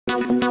The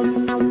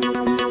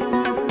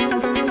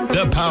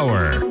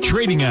Power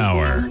Trading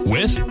Hour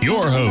with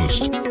your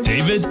host,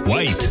 David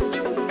White.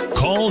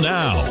 Call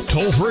now,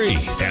 toll free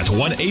at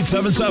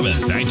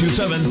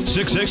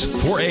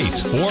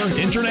 1-877-927-6648 or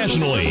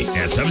internationally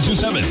at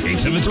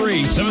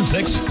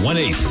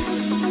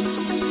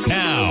 727-873-7618.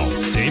 Now,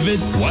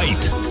 David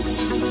White.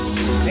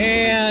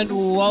 And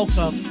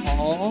welcome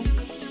all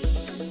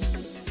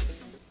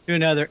to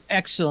another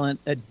excellent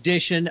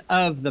edition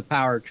of the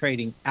Power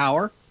Trading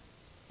Hour.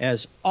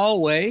 As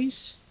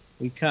always,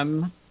 we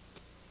come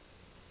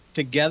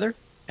together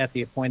at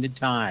the appointed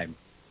time.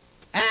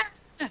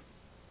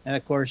 And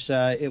of course,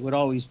 it would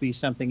always be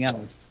something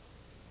else.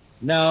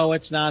 No,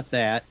 it's not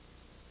that.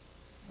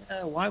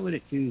 Why would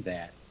it do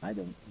that? I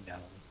don't know.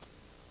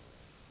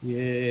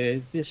 Yeah,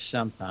 just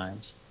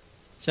sometimes.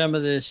 Some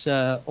of this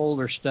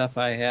older stuff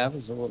I have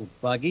is a little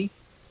buggy.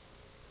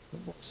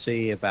 We'll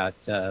see about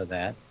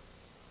that.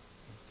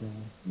 But,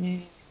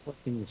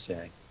 what can you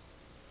say?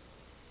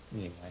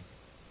 Anyway,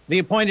 the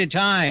appointed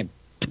time.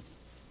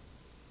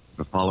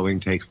 The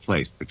following takes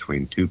place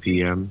between 2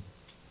 p.m.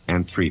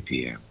 and 3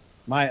 p.m.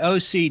 My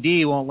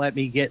OCD won't let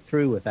me get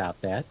through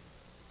without that.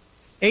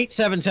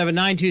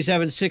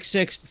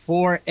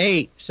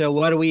 877-927-6648. So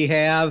what do we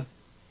have?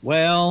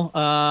 Well,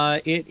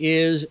 it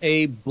is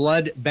a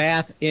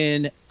bloodbath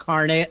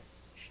incarnate.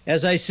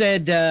 As I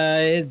said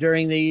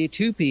during the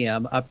 2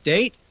 p.m.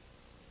 update,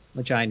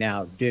 which I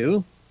now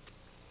do,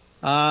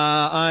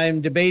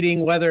 I'm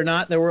debating whether or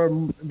not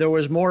there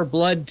was more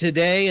blood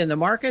today in the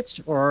markets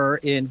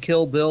or in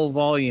Kill Bill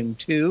Volume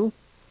 2.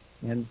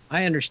 And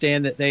I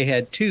understand that they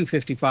had two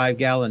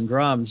 55-gallon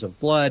drums of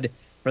blood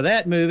for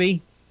that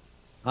movie.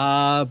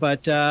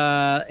 But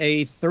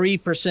a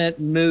 3%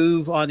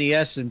 move on the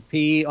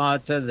S&P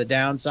onto the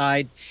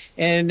downside.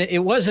 And it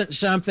wasn't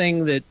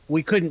something that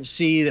we couldn't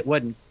see that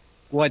wasn't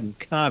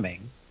coming.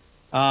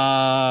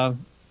 What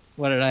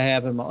did I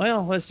have in my...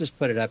 Well, let's just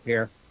put it up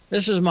here.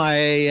 This is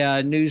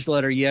my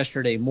newsletter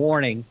yesterday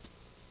morning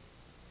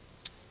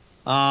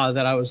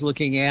that I was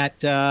looking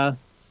at.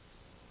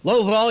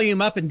 Low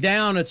volume up and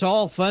down. It's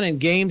all fun and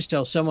games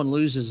till someone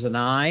loses an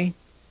eye.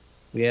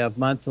 We have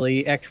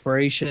monthly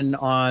expiration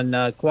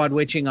on quad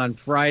witching on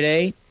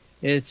Friday.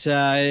 It's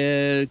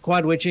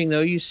quad witching,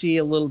 though, you see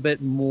a little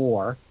bit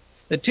more.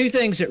 The two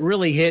things that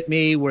really hit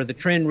me were the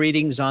trend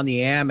readings on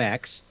the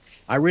Amex.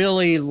 I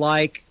really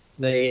like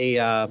the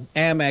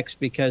Amex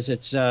because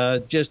it's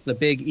just the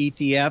big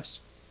ETFs,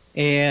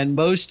 and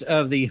most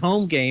of the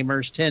home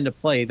gamers tend to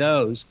play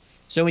those.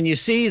 So when you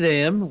see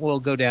them, we'll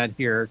go down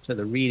here to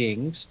the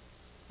readings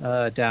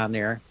down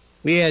there.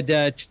 We had,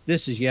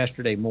 this is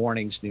yesterday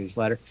morning's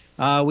newsletter.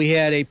 We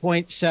had a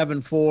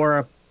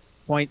 0.74,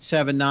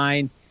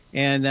 0.79,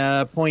 and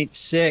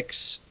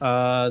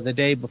 0.6 the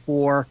day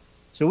before.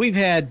 So we've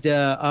had,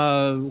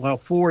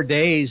 4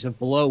 days of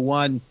below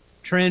one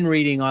trend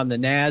reading on the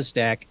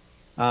NASDAQ.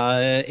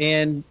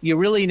 And you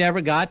really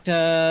never got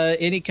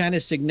any kind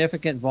of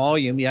significant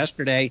volume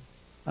yesterday.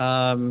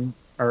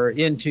 Or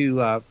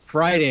into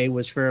Friday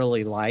was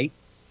fairly light.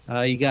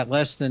 You got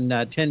less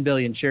than 10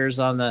 billion shares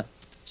on the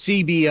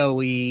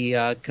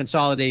CBOE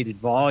consolidated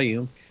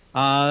volume.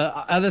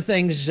 Other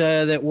things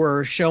that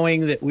were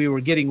showing that we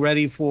were getting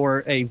ready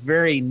for a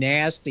very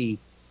nasty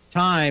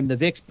time. The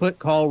VIX put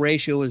call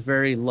ratio was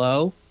very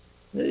low.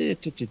 Go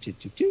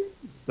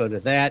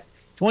to that.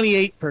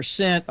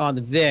 28% on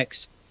the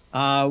VIX.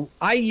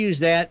 I use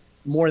that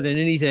more than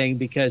anything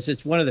because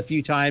it's one of the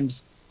few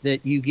times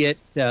that you get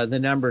the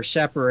number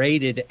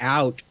separated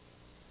out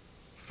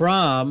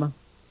from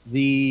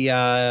the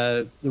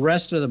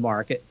rest of the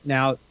market.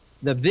 Now,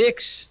 the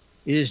VIX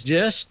is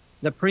just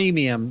the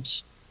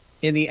premiums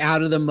in the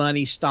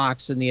out-of-the-money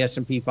stocks in the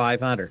S&P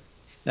 500.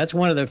 That's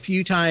one of the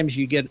few times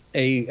you get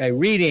a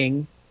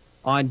reading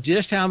on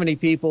just how many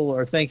people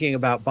are thinking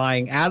about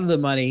buying out of the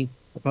money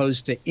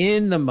opposed to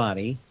in the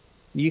money.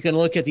 You can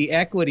look at the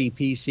equity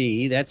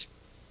PC. That's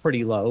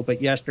pretty low,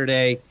 but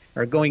yesterday,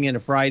 or going into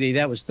Friday,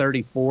 that was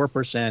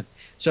 34%.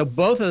 So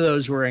both of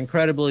those were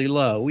incredibly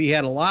low. We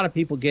had a lot of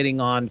people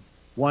getting on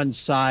one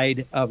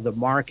side of the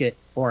market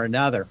or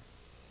another.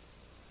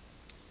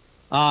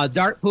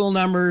 Dark pool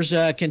numbers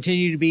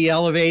continue to be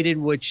elevated,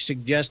 which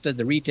suggested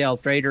the retail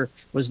trader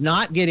was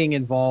not getting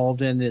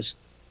involved in this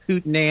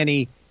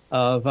hootenanny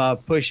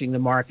of pushing the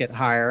market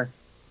higher.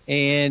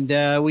 And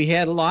we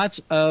had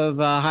lots of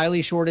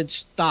highly shorted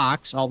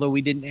stocks, although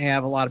we didn't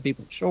have a lot of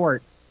people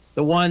short.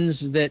 The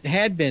ones that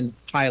had been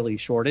highly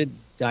shorted,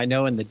 I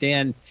know in the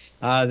den,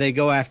 they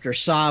go after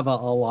Sava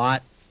a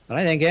lot. But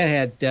I think it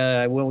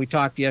had, when we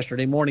talked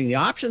yesterday morning, the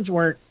options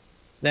weren't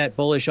that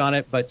bullish on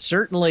it, but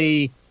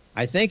certainly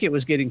I think it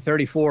was getting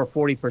 34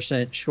 or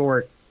 40%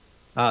 short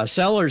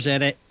sellers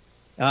in it.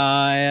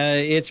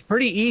 It's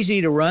pretty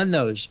easy to run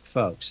those,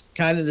 folks.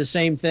 Kind of the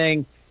same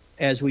thing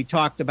as we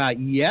talked about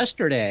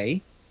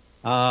yesterday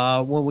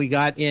when we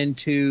got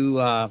into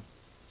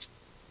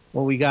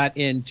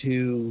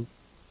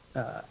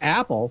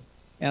Apple,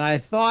 and I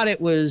thought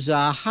it was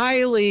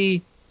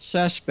highly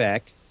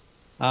suspect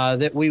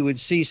that we would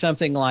see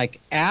something like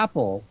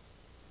Apple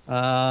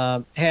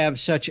have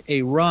such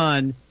a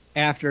run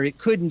after it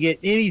couldn't get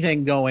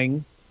anything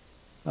going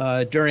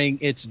during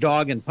its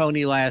dog and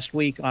pony last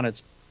week on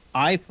its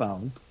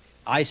iPhone.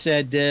 I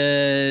said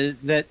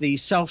that the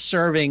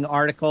self-serving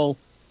article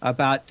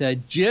about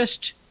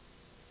just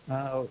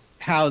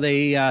how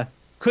they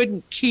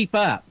couldn't keep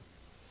up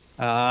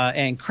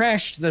and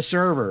crashed the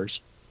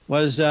servers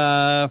was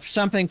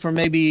something from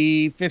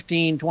maybe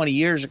 15, 20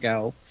 years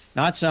ago,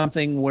 not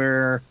something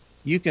where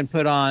you can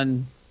put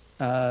on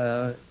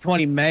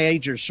 20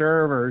 major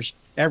servers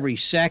every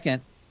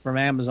second from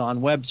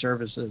Amazon Web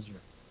Services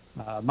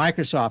or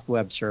Microsoft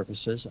Web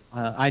Services.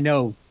 I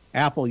know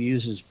Apple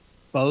uses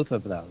both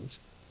of those.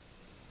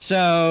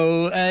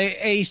 So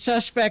a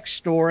suspect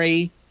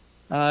story,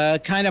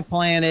 kind of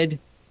planted.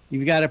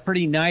 You've got a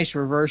pretty nice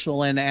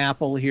reversal in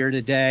Apple here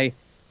today,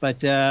 but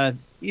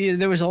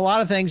there was a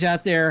lot of things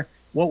out there.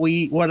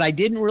 What I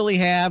didn't really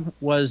have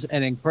was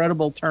an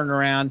incredible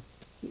turnaround.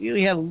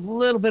 We had a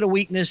little bit of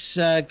weakness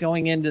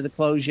going into the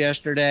close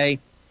yesterday,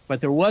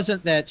 but there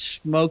wasn't that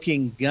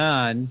smoking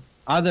gun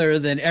other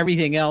than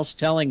everything else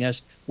telling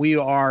us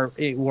were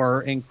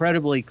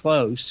incredibly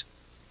close.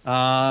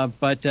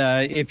 But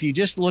if you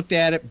just looked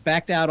at it,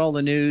 backed out all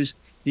the news,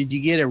 did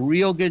you get a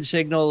real good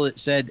signal that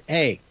said,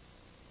 hey,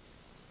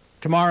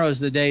 tomorrow's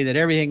the day that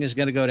everything is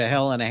going to go to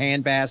hell in a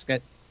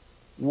handbasket?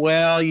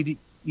 Well,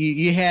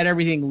 you had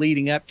everything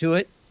leading up to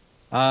it.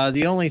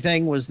 The only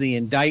thing was the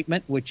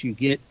indictment, which you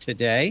get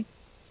today.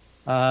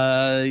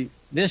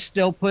 This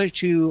still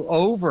puts you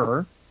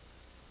over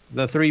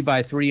the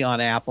 3x3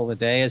 on Apple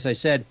today. As I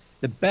said,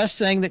 the best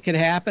thing that could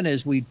happen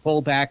is we'd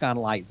pull back on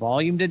light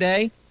volume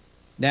today.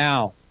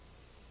 Now,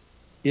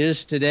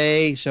 is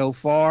today so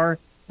far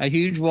a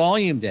huge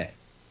volume day?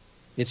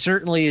 It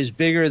certainly is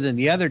bigger than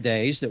the other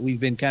days that we've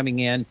been coming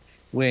in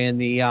when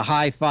the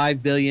high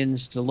 5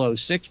 billions to low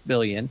 6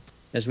 billion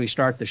as we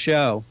start the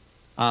show.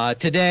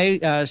 Today,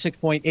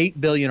 6.8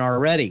 billion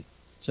already.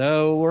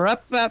 So we're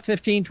up about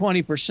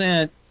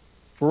 15-20%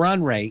 for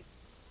run rate.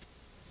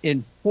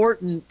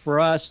 Important for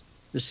us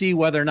to see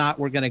whether or not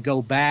we're going to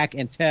go back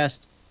and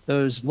test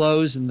those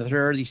lows in the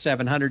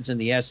 3,700s in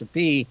the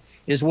S&P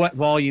is what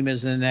volume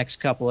is in the next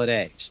couple of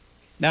days.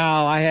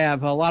 Now, I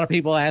have a lot of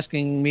people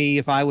asking me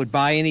if I would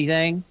buy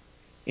anything.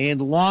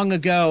 And long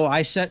ago,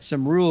 I set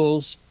some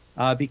rules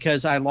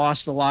because I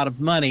lost a lot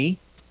of money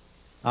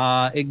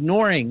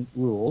ignoring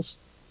rules.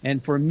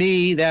 And for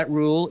me, that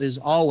rule is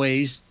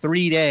always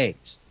 3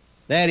 days.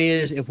 That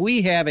is, if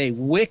we have a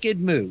wicked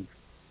move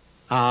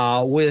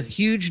with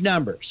huge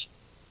numbers,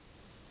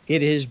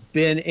 it has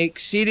been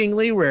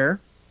exceedingly rare,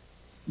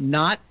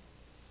 never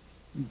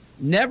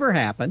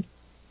happened,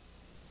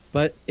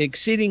 but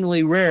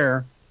exceedingly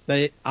rare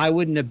that I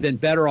wouldn't have been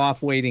better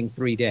off waiting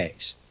 3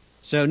 days.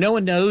 So no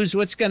one knows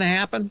what's going to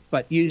happen,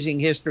 but using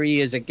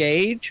history as a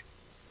gauge,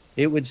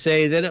 it would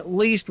say that at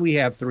least we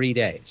have 3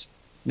 days.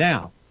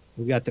 Now,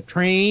 we've got the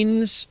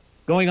trains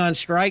going on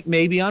strike,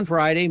 maybe on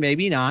Friday,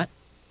 maybe not.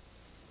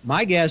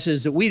 My guess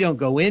is that we don't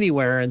go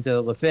anywhere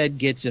until the Fed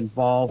gets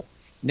involved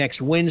next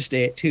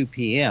Wednesday at 2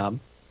 p.m.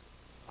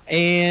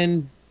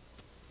 And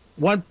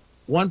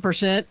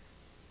 1%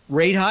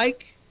 rate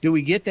hike, do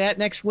we get that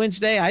next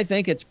Wednesday? I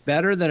think it's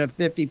better than a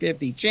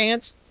 50-50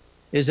 chance.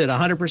 Is it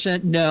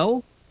 100%?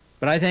 No.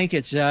 But I think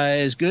it's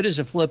as good as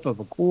a flip of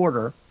a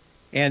quarter.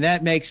 And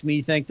that makes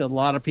me think that a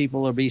lot of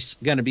people are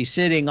going to be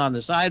sitting on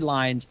the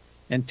sidelines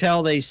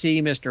until they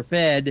see Mr.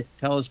 Fed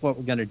tell us what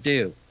we're going to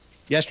do.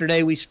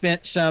 Yesterday, we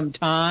spent some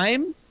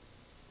time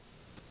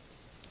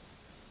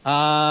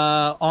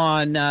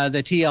on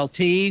the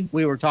TLT.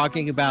 We were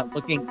talking about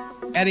looking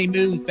at a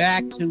move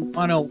back to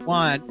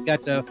 101.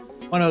 Got to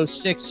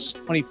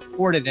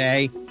 106.24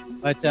 today,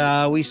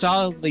 but we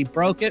solidly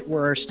broke it.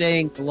 We're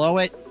staying below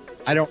it.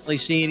 I don't really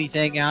see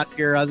anything out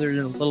here other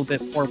than a little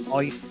bit more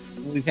volume.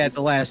 We've had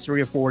the last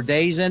 3 or 4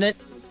 days in it,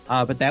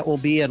 but that will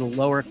be at a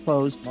lower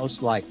close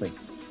most likely.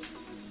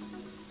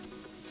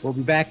 We'll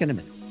be back in a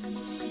minute.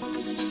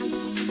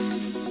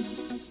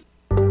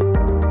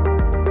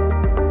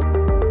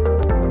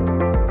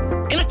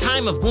 In a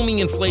time of booming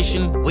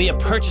inflation, where your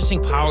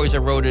purchasing power is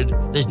eroded,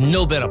 there's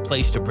no better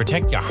place to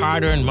protect your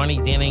hard-earned money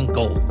than in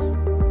gold.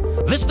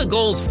 Vista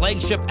Gold's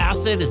flagship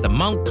asset is the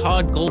Mount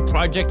Todd Gold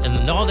Project in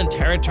the Northern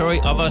Territory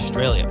of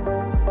Australia.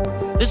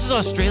 This is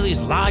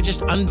Australia's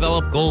largest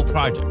undeveloped gold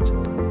project.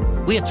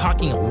 We are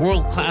talking a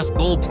world-class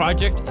gold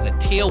project in a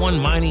Tier 1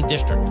 mining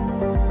district.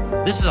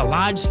 This is a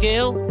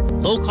large-scale,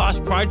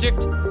 low-cost project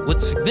with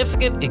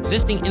significant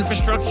existing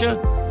infrastructure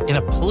in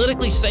a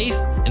politically safe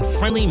and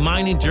friendly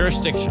mining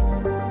jurisdiction.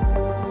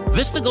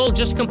 Vista Gold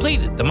just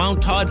completed the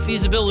Mount Todd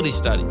feasibility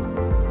study,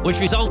 which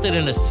resulted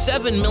in a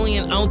 7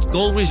 million ounce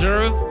gold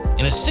reserve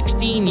and a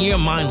 16-year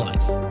mine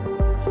life.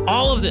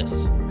 All of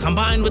this,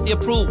 combined with the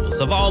approvals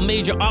of all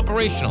major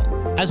operational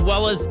as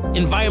well as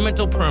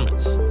environmental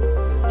permits.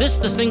 This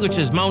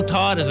distinguishes Mount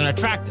Todd as an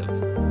attractive,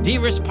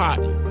 de-risk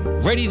partner,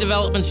 ready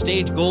development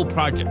stage gold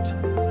project.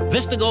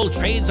 Vista Gold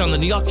trades on the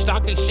New York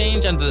Stock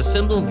Exchange under the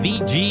symbol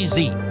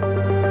VGZ.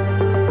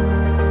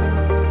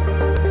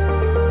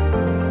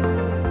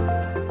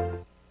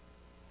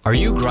 Are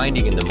you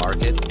grinding in the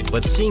market,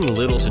 but seeing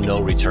little to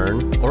no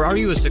return? Or are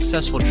you a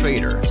successful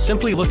trader,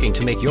 simply looking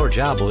to make your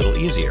job a little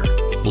easier?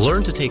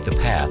 Learn to take the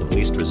path of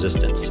least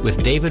resistance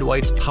with David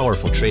White's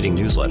powerful trading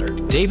newsletter.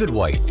 David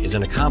White is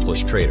an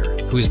accomplished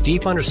trader whose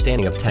deep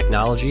understanding of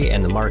technology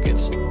and the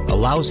markets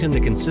allows him to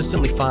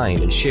consistently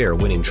find and share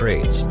winning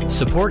trades.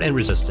 Support and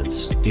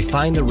resistance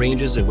define the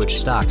ranges in which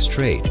stocks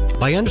trade.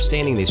 By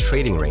understanding these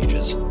trading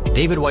ranges,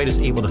 David White is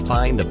able to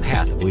find the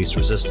path of least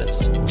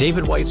resistance.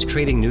 David White's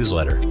trading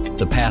newsletter,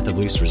 The Path of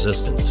Least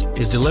Resistance,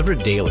 is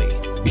delivered daily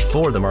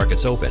before the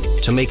markets open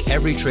to make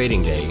every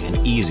trading day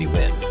an easy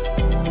win.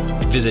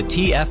 Visit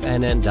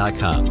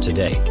TFNN.com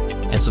today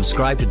and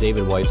subscribe to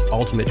David White's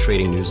Ultimate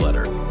Trading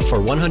Newsletter for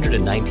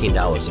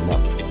 $119 a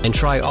month. And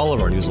try all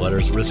of our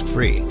newsletters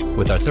risk-free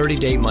with our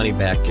 30-day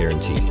money-back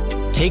guarantee.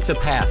 Take the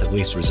path of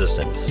least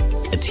resistance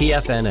at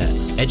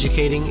TFNN,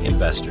 educating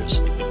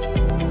investors.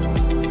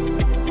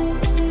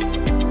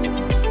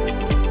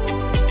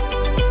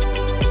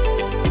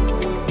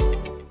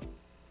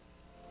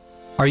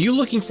 Are you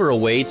looking for a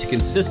way to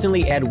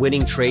consistently add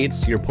winning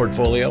trades to your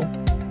portfolio?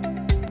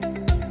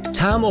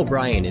 Tom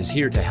O'Brien is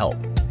here to help.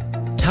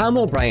 Tom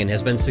O'Brien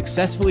has been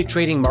successfully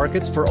trading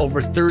markets for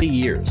over 30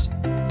 years.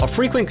 A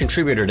frequent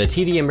contributor to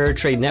TD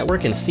Ameritrade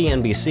Network and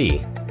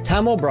CNBC,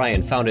 Tom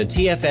O'Brien founded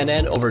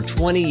TFNN over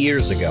 20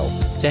 years ago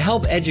to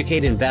help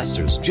educate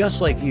investors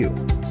just like you.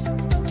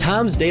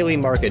 Tom's daily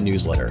market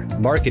newsletter,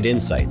 Market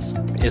Insights,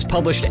 is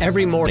published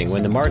every morning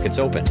when the markets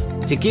open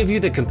to give you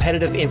the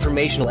competitive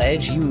informational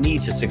edge you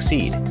need to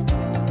succeed.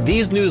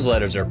 These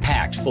newsletters are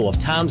packed full of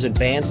Tom's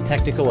advanced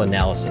technical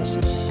analysis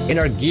and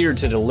are geared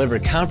to deliver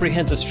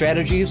comprehensive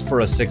strategies for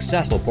a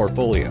successful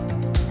portfolio.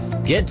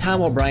 Get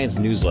Tom O'Brien's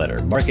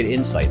newsletter, Market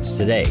Insights,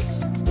 today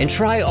and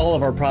try all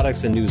of our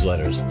products and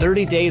newsletters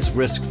 30 days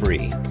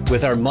risk-free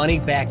with our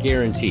money-back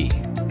guarantee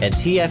at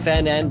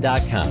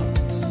TFNN.com.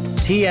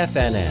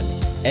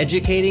 TFNN,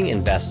 educating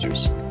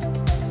investors.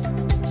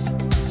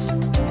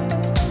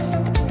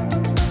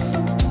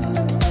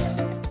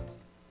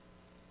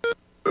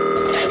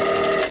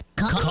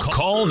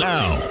 Call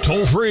now,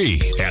 toll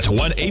free at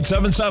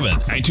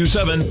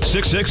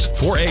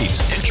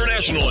 1-877-927-6648.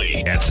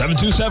 Internationally at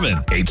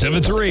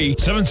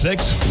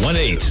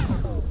 727-873-7618.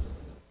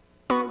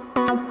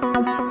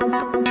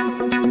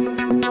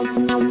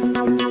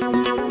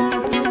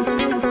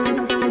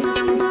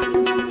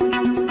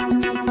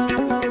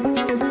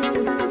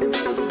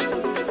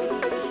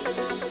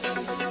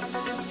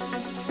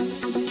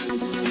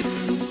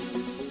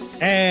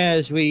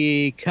 As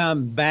we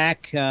come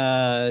back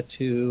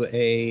to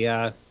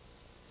a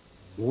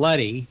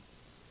bloody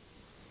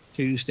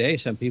Tuesday,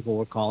 some people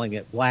were calling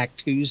it Black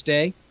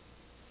Tuesday.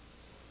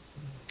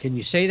 Can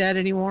you say that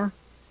anymore?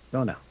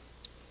 Don't know.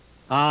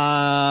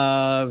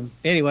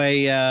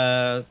 Anyway,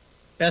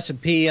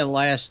 S&P in the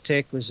last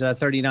tick was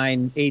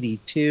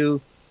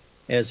 39.82.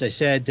 As I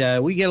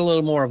said, we get a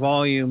little more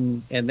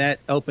volume, and that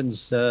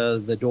opens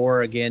the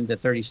door again to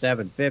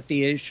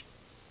 37.50-ish.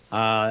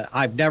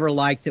 I've never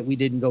liked that we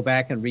didn't go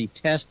back and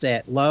retest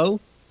that low.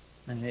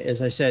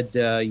 As I said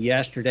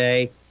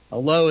yesterday, a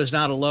low is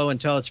not a low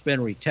until it's been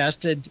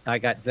retested. I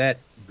got that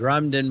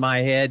drummed in my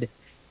head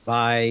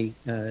by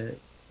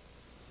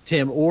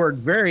Tim Ord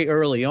very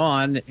early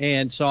on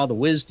and saw the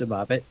wisdom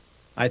of it.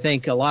 I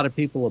think a lot of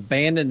people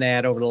abandoned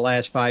that over the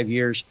last 5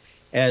 years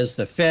as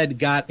the Fed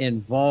got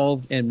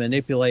involved in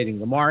manipulating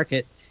the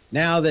market.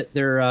 Now that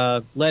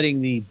they're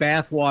letting the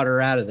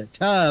bathwater out of the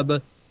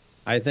tub,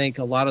 I think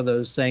a lot of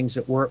those things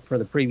that worked for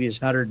the previous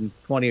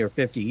 120 or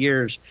 50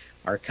 years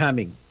are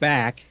coming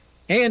back,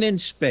 and in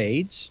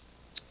spades.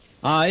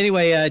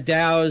 Anyway,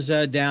 Dow's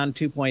down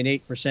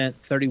 2.8%,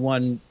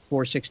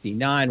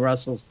 31,469.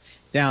 Russell's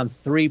down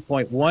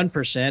 3.1% at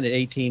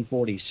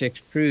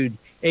 1846. Crude,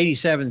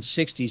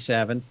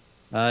 87.67.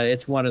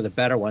 It's one of the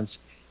better ones.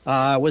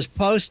 Was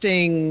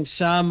posting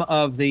some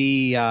of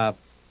the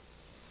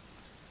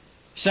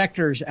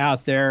sectors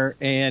out there,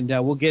 and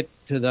we'll get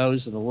to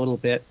those in a little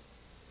bit.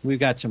 We've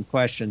got some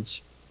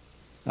questions.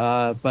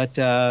 But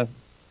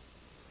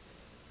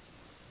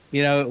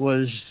it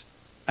was,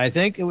 I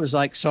think it was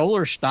like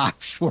solar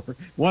stocks were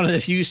one of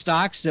the few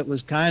stocks that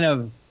was kind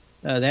of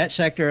that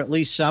sector, at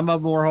least some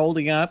of them were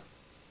holding up.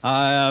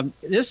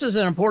 This is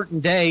an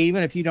important day,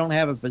 even if you don't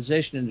have a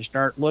position, to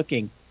start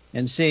looking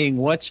and seeing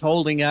what's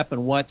holding up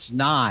and what's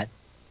not.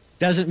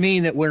 Doesn't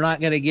mean that we're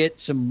not going to get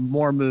some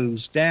more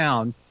moves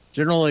down.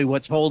 Generally,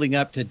 what's holding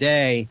up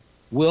today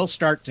will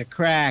start to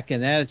crack,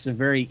 and that's the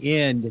very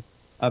end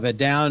of a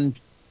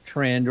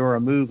downtrend or a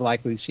move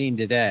like we've seen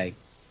today.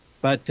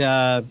 But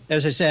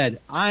as I said,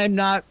 I'm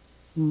not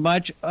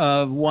much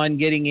of one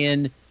getting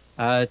in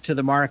to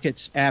the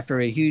markets after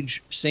a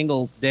huge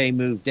single-day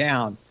move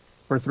down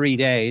for 3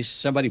 days.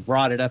 Somebody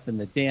brought it up in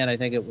the den. I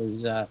think it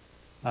was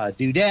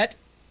Dudette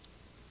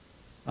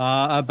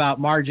about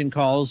margin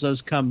calls.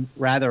 Those come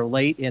rather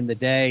late in the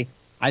day.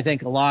 I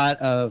think a lot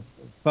of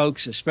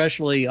folks,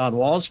 especially on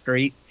Wall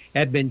Street,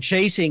 had been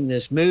chasing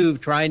this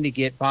move, trying to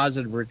get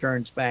positive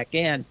returns back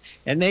in,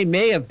 and they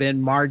may have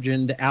been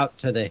margined out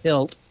to the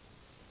hilt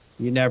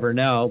you never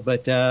know.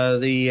 But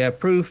the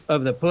proof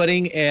of the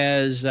pudding,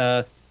 as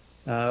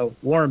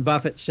Warren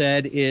Buffett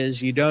said,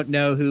 is you don't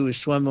know who is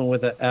swimming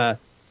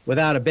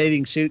without a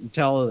bathing suit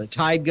until the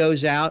tide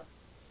goes out.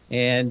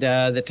 And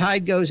the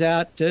tide goes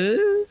out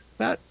to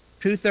about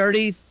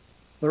 2:30,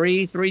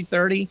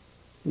 3:30.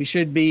 We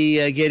should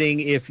be getting,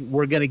 if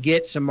we're going to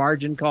get some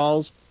margin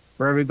calls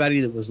for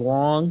everybody that was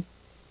long,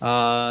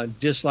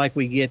 just like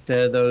we get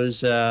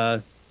those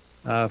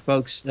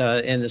folks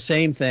in the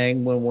same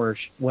thing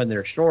when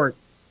they're short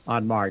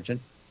on margin.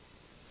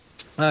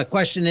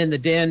 Question in the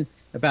den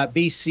about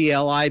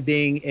BCLI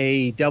being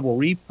a double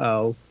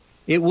repo.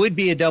 It would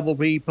be a double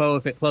repo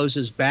if it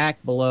closes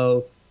back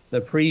below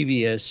the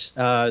previous,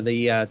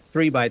 the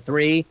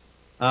 3x3.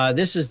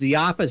 This is the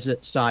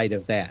opposite side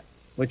of that,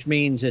 which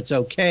means it's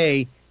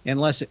okay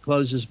unless it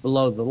closes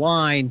below the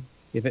line.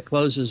 If it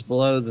closes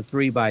below the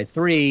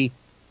 3x3,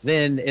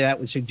 then that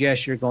would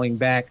suggest you're going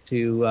back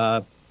to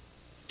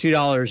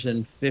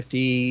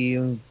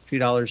 $2.50,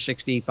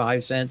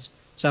 $2.65,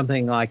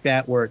 something like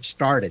that, where it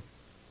started.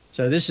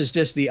 So this is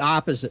just the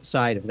opposite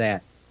side of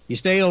that. You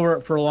stay over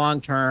it for a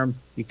long term,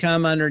 you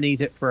come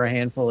underneath it for a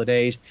handful of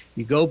days,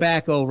 you go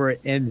back over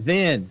it, and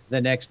then the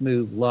next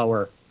move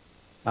lower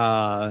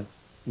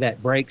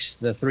that breaks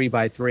the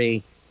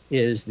 3x3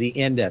 is the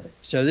end of it.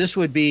 So this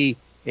would be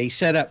a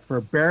setup for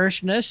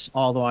bearishness,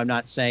 although I'm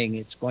not saying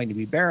it's going to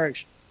be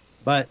bearish,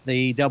 but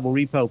the double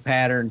repo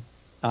pattern,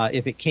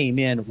 if it came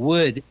in,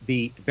 would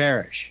be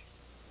bearish.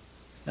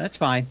 That's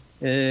fine.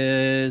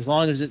 As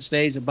long as it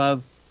stays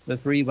above the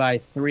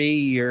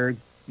 3x3,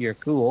 you're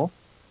cool.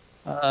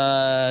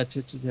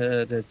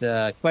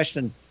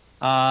 Question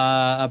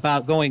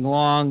about going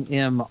long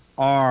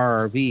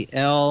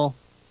MRVL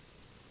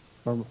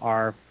from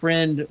our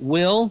friend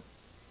Will.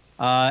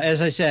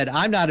 As I said,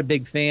 I'm not a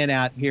big fan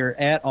out here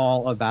at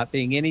all about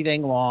being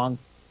anything long,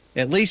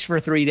 at least for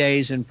 3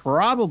 days, and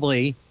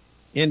probably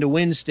into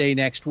Wednesday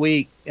next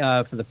week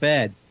for the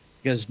Fed,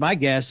 because my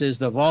guess is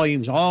the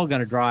volume's all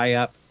going to dry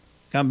up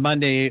come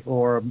Monday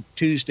or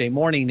Tuesday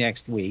morning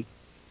next week,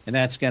 and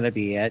that's going to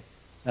be it.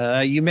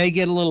 You may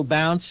get a little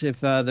bounce if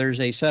there's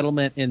a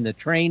settlement in the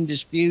train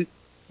dispute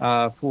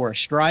for a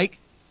strike,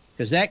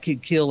 because that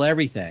could kill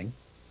everything.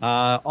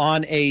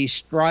 On a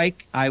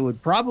strike, I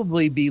would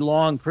probably be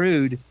long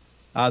crude.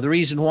 The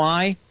reason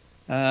why,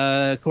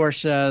 of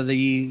course,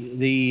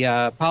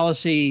 the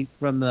policy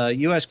from the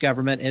U.S.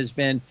 government has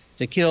been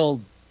to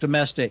kill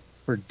domestic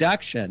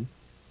production.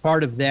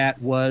 Part of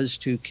that was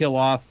to kill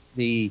off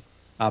the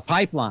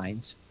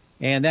pipelines,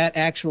 and that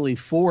actually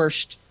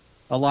forced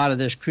a lot of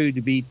this crude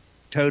to be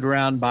towed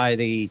around by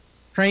the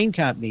train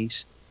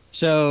companies.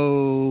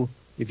 So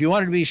if you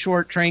wanted to be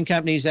short train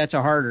companies, that's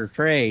a harder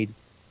trade.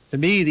 To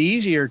me, the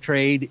easier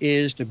trade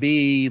is to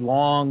be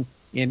long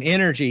in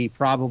energy,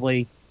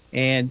 probably.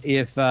 And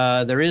if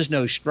there is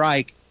no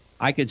strike,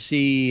 I could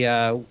see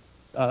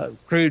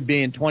crude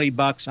being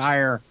 $20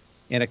 higher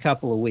in a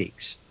couple of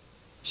weeks.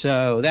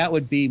 So that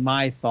would be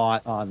my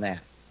thought on that.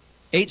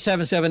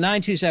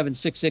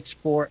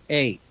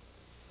 877-927-6648.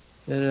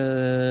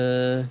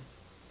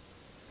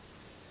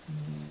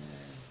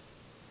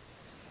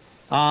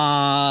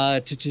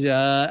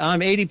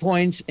 I'm 80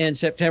 points in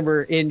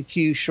September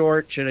NQ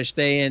short. Should I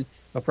stay in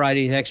a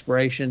Friday's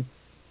expiration?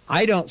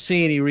 I don't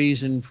see any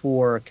reason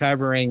for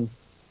covering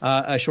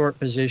a short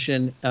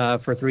position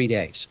for 3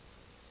 days.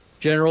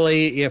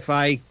 Generally, if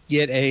I'm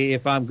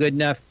good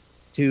enough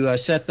to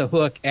set the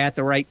hook at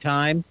the right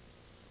time,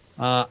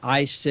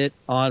 I sit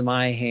on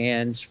my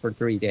hands for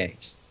 3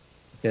 days,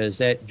 because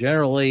that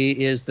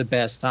generally is the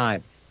best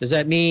time. Does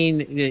that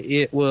mean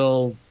it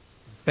will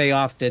pay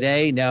off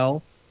today?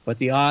 No, but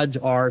the odds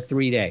are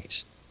 3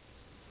 days.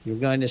 You're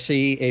going to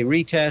see a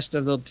retest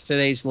of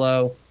today's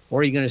low,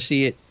 or you're going to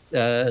see it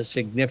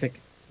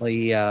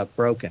significantly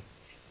broken.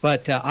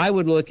 But I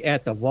would look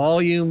at the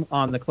volume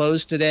on the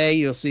close today.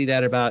 You'll see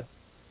that about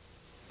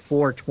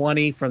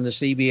 420 from the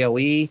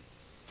CBOE.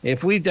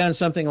 If we've done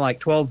something like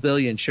 12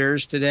 billion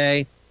shares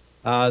today,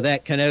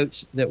 that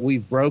connotes that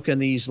we've broken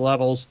these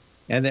levels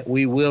and that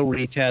we will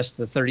retest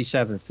the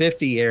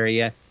 3750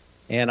 area,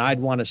 and I'd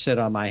want to sit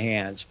on my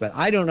hands. But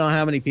I don't know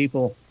how many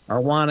people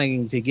are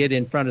wanting to get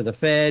in front of the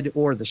Fed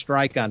or the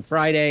strike on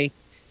Friday.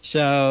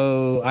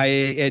 So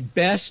at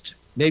best,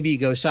 maybe you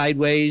go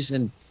sideways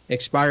and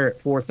expire at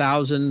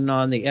 4,000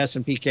 on the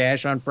S&P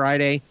cash on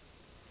Friday.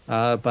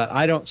 But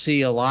I don't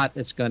see a lot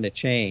that's going to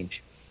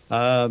change.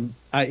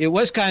 It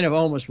was kind of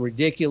almost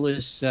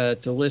ridiculous to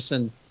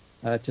listen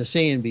to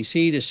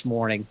CNBC this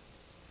morning,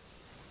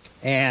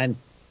 and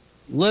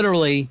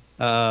literally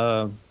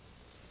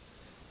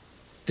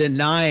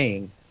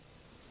denying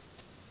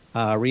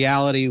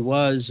reality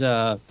was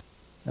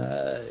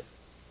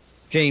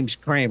James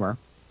Cramer.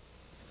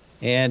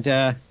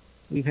 And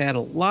we've had a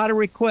lot of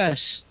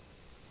requests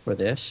for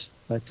this,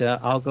 but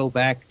I'll go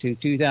back to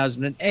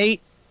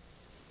 2008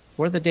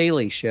 for the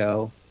Daily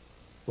Show,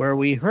 where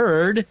we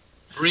heard,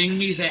 "Bring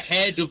me the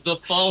head of the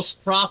false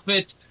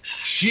prophet,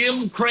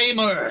 Jim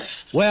Cramer."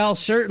 Well,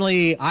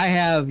 certainly I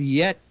have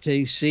yet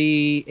to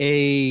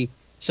see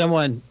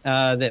someone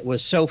that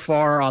was so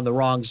far on the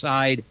wrong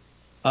side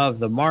of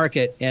the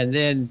market, and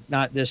then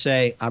not just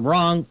say, I'm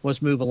wrong,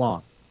 let's move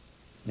along.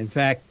 In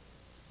fact,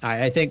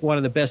 I think one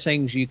of the best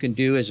things you can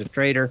do as a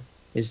trader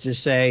is to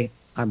say,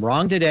 I'm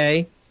wrong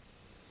today.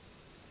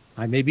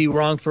 I may be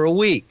wrong for a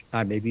week.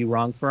 I may be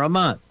wrong for a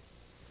month.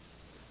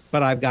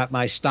 But I've got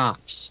my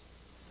stops.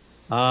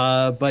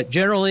 But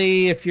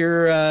generally, if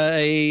you're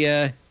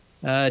a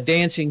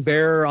dancing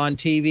bear on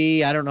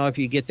TV, I don't know if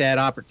you get that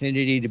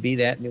opportunity to be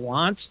that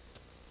nuanced.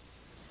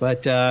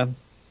 But,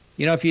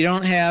 if you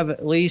don't have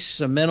at least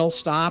some mental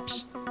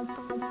stops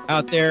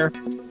out there,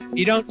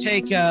 you don't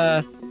take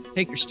your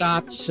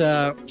stops,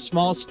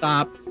 small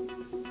stop,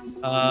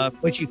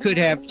 which you could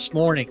have this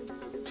morning.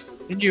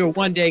 Then you're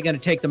one day going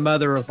to take the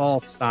mother of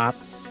all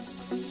stops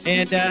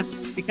and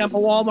become a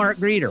Walmart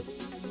greeter.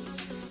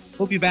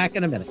 We'll be back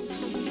in a minute.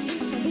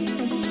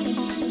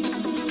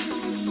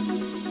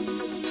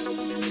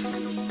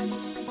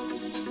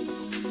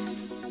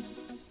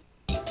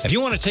 If you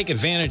want to take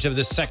advantage of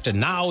this sector,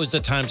 now is the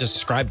time to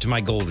subscribe to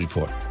my Gold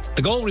Report.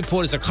 The Gold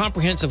Report is a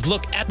comprehensive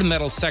look at the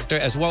metal sector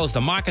as well as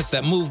the markets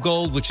that move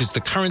gold, which is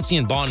the currency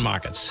and bond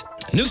markets.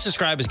 New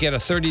subscribers get a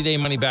 30-day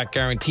money-back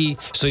guarantee,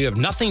 so you have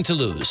nothing to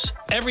lose.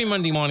 Every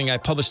Monday morning, I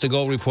publish the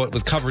Gold Report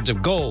with coverage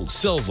of gold,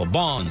 silver,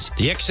 bonds,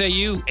 the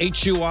XAU,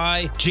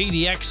 HUI,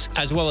 GDX,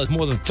 as well as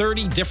more than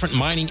 30 different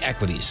mining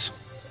equities.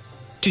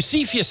 To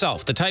see for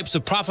yourself the types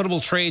of profitable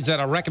trades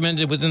that are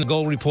recommended within the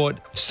Gold Report,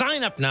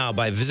 sign up now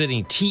by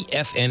visiting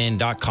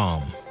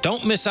TFNN.com.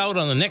 Don't miss out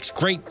on the next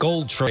great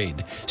gold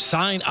trade.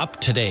 Sign up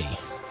today.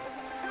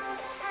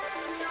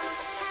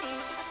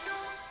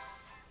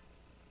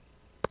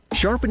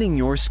 Sharpening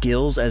your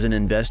skills as an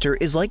investor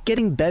is like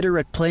getting better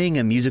at playing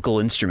a musical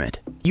instrument.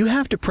 You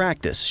have to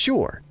practice,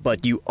 sure,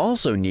 but you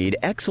also need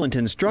excellent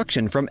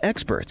instruction from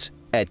experts.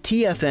 At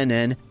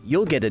TFNN,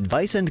 you'll get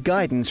advice and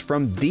guidance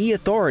from the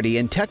authority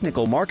in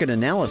technical market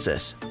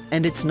analysis.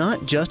 And it's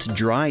not just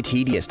dry,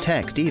 tedious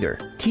text either.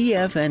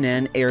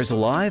 TFNN airs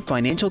live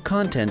financial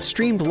content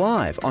streamed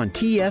live on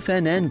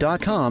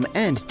TFNN.com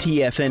and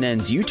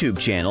TFNN's YouTube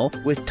channel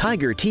with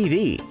Tiger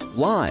TV,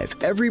 live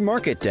every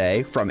market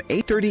day from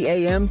 8:30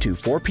 a.m. to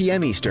 4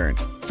 p.m. Eastern.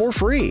 For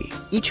free.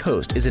 Each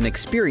host is an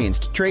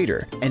experienced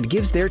trader and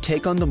gives their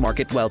take on the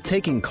market while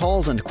taking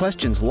calls and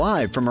questions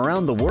live from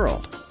around the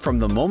world. From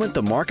the moment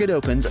the market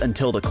opens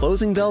until the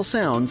closing bell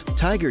sounds,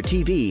 Tiger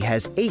TV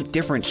has 8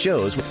 different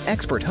shows with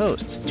expert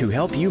hosts to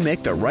help you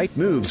make the right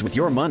moves with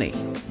your money.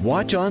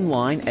 Watch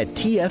online at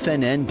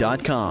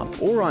TFNN.com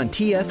or on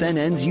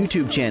TFNN's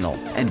YouTube channel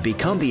and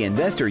become the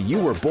investor you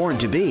were born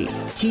to be.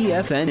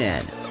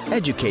 TFNN,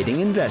 educating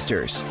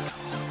investors.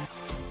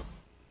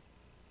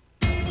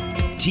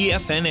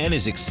 TFNN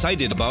is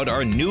excited about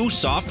our new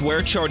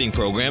software charting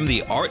program,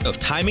 The Art of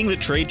Timing the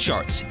Trade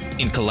Charts.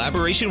 In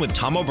collaboration with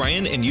Tom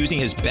O'Brien and using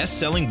his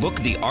best-selling book,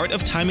 The Art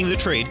of Timing the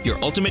Trade, Your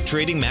Ultimate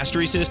Trading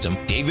Mastery System,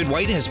 David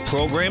White has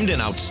programmed an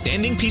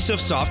outstanding piece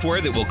of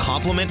software that will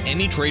complement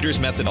any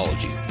trader's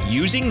methodology.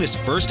 Using this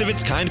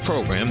first-of-its-kind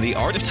program, The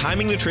Art of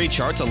Timing the Trade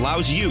Charts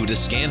allows you to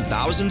scan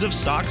thousands of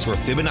stocks for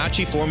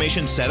Fibonacci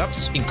formation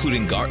setups,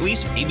 including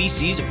Gartley's,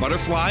 ABC's,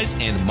 butterflies,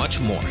 and much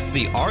more.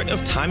 The Art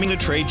of Timing the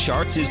Trade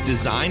Charts is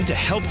designed to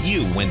help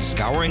you when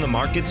scouring the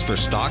markets for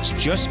stocks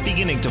just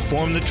beginning to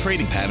form the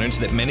trading patterns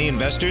that many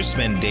investors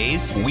spend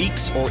days,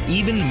 weeks, or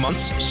even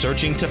months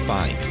searching to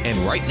find. And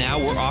right now,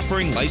 we're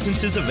offering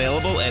licenses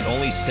available at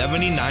only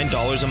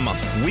 $79 a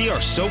month. We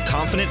are so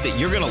confident that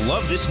you're going to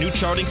love this new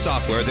charting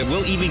software that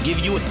will even give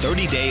you a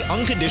 30-day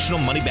unconditional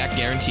money-back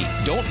guarantee.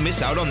 Don't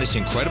miss out on this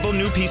incredible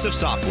new piece of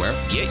software.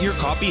 Get your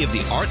copy of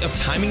The Art of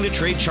Timing the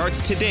Trade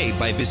Charts today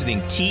by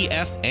visiting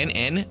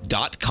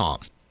TFNN.com.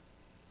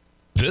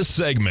 This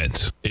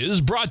segment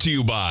is brought to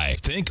you by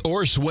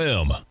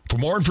Thinkorswim. For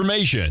more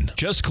information,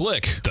 just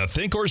click the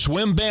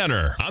Thinkorswim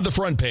banner on the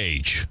front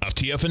page of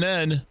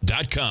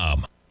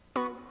TFNN.com.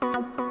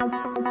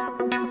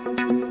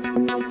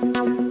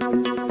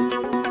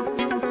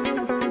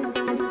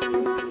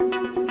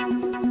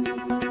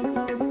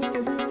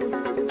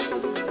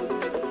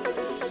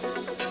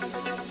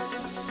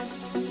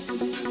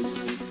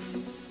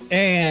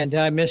 And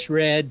I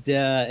misread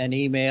an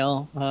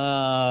email.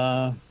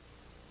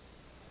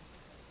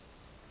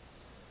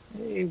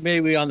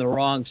 Maybe on the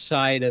wrong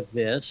side of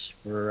this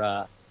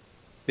for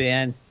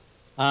Ben.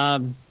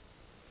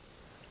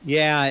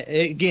 Yeah,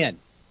 again,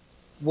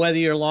 whether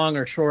you're long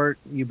or short,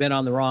 you've been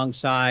on the wrong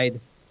side.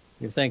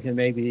 You're thinking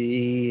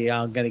maybe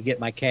I'm going to get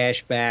my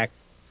cash back.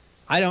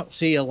 I don't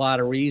see a lot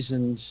of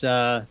reasons.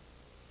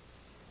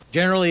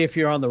 Generally, if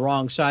you're on the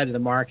wrong side of the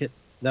market,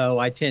 though,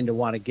 I tend to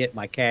want to get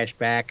my cash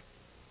back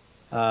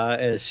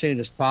as soon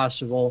as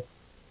possible,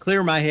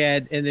 clear my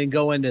head, and then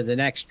go into the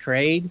next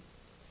trade.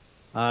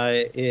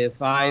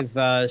 If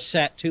I've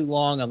sat too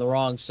long on the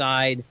wrong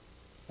side,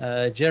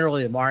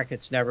 generally the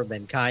market's never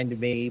been kind to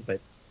me. But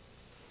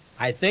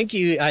I think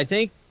you,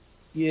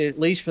 at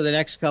least for the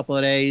next couple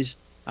of days,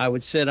 I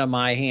would sit on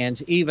my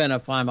hands, even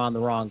if I'm on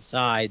the wrong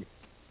side,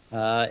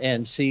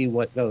 and see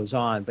what goes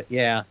on. But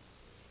yeah,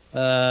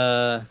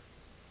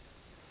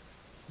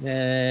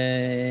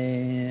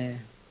 I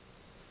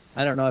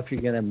don't know if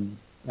you're gonna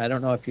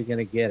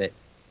get it,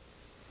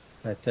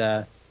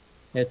 but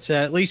it's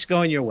at least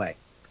going your way.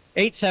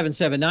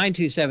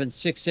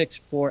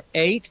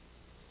 877-927-6648.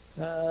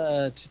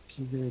 Did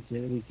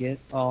we get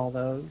all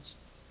those?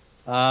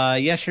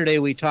 Yesterday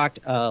we talked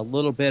a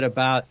little bit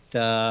about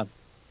the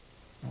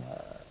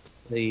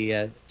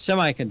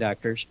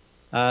semiconductors.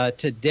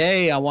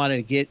 Today I wanted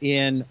to get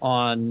in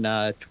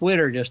on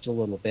Twitter just a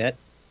little bit,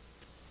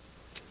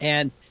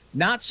 and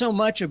not so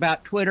much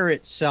about Twitter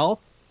itself,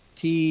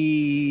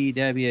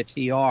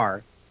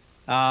 TWTR,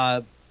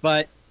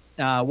 but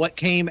what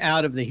came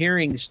out of the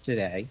hearings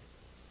today,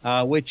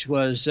 which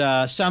was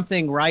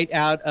something right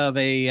out of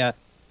a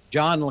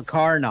John le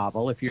Carre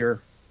novel. If you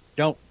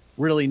don't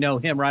really know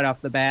him right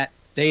off the bat,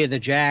 Day of the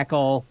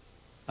Jackal,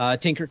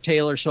 Tinker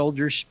Tailor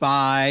Soldier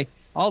Spy,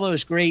 all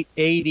those great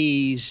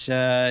 80s,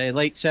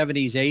 late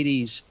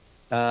 70s,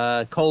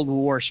 80s Cold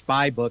War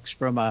spy books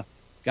from a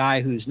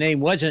guy whose name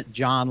wasn't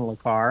John le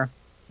Carre.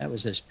 That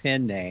was his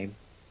pen name.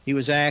 He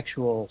was an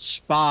actual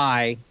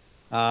spy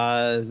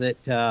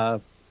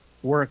that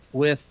worked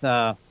with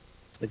the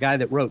guy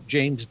that wrote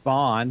James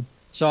Bond,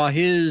 saw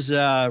his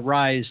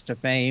rise to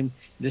fame,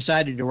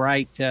 decided to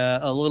write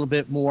a little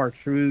bit more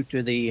true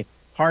to the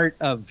heart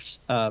of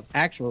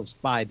actual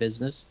spy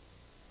business.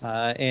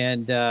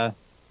 The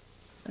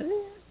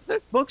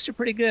books are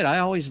pretty good. I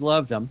always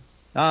loved them.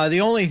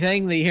 The only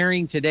thing the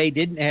hearing today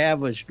didn't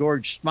have was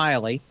George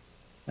Smiley.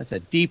 That's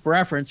a deep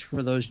reference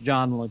for those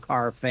John le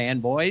Carre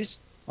fanboys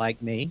like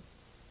me.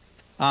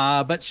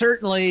 But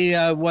certainly,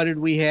 what did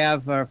we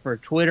have for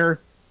Twitter?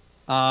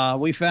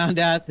 We found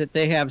out that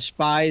they have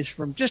spies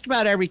from just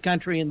about every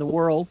country in the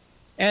world,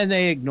 and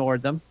they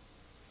ignored them.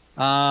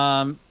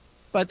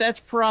 But that's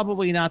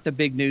probably not the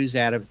big news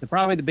out of it.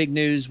 Probably the big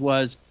news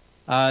was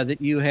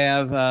that you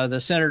have the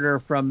senator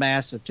from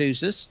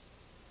Massachusetts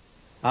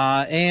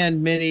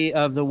and many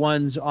of the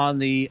ones on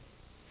the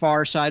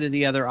far side of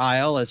the other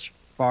aisle, as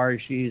far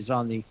as she's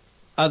on the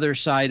other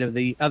side of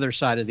the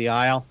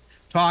aisle,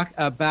 talk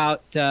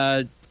about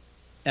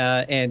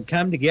and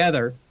come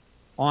together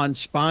on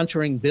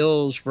sponsoring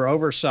bills for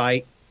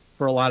oversight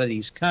for a lot of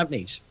these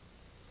companies.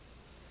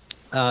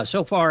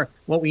 So far,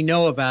 what we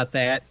know about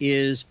that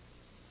is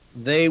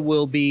they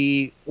will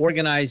be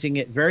organizing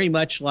it very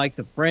much like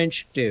the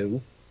French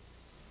do,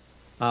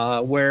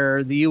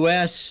 where the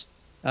U.S.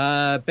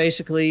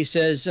 Basically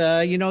says,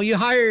 you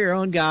hire your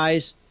own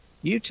guys.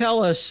 You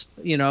tell us,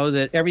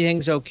 that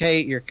everything's okay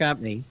at your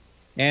company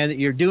and that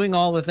you're doing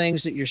all the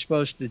things that you're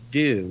supposed to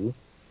do,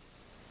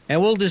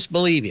 and we'll just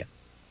believe you.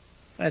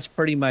 That's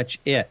pretty much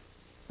it.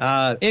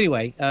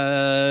 Anyway,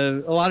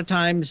 a lot of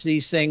times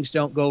these things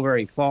don't go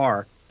very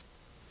far,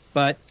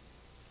 but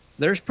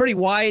there's pretty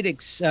wide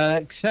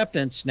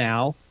acceptance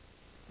now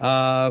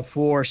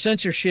for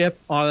censorship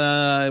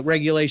on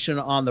regulation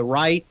on the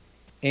right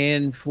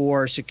and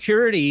for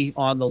security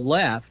on the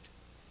left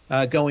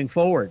going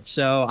forward.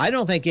 So I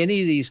don't think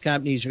any of these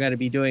companies are going to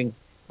be doing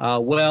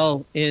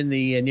well in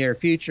the near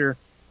future.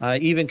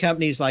 Even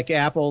companies like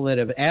Apple that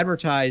have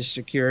advertised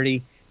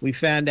security, we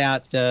found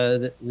out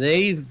that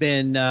they've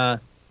been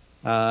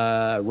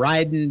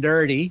riding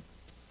dirty,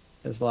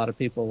 as a lot of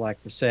people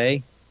like to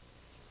say,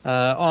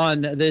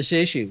 on this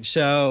issue.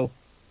 So,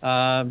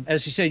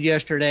 as you said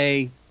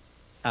yesterday,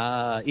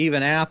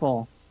 even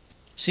Apple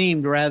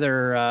seemed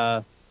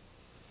rather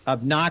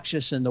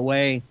obnoxious in the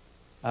way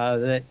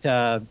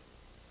that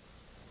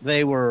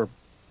they were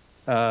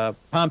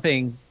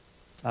pumping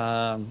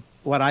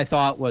what I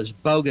thought was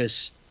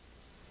bogus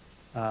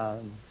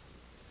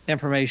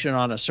information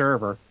on a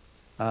server.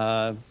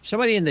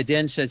 Somebody in the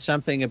den said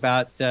something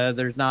about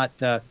there's not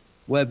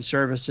web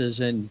services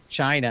in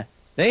China.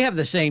 They have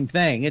the same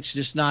thing. It's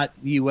just not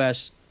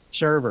U.S.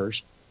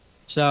 servers.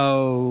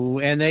 So,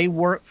 and they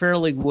work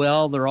fairly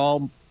well. They're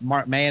all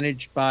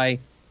managed by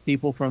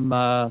people from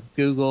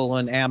Google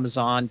and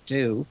Amazon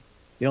too.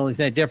 The only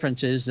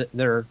difference is that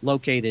they're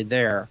located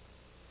there.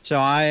 So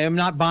I am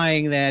not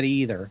buying that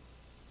either.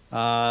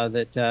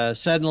 That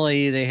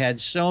suddenly they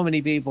had so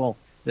many people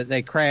that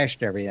they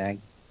crashed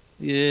everything.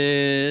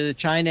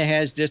 China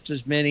has just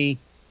as many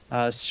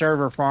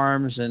server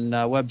farms and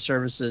web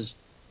services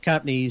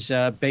companies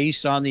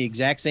based on the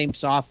exact same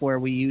software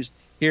we use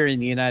here in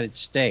the United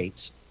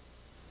States.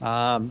 So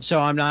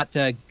I'm not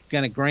going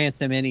to grant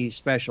them any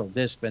special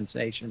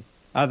dispensation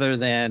other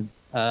than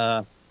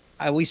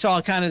we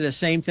saw kind of the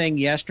same thing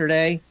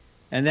yesterday,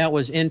 and that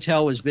was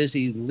Intel was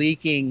busy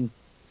leaking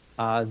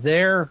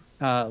their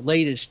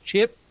latest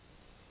chip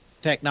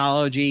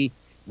technology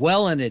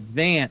well in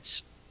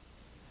advance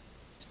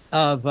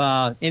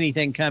of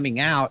anything coming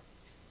out.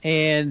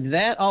 And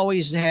that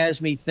always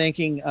has me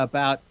thinking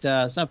about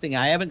something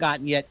I haven't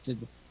gotten yet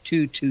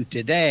to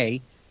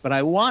today, but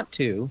I want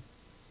to,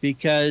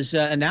 because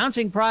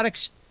announcing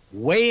products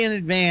way in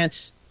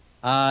advance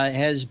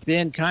has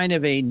been kind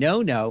of a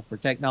no-no for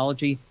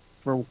technology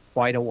for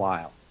quite a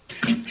while.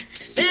 And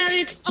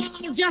it's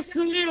all just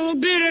a little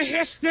bit of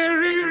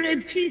history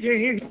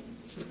repeating.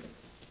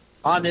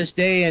 On this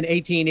day in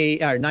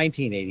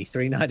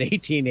 1983, not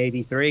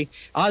 1883,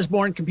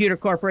 Osborne Computer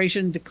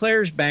Corporation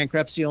declares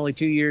bankruptcy only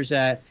 2 years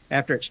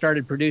after it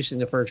started producing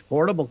the first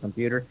portable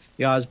computer,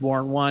 the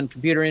Osborne 1.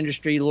 Computer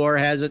industry lore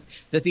has it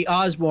that the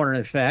Osborne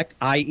effect,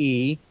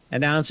 i.e.,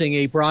 announcing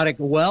a product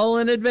well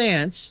in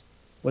advance,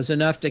 was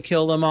enough to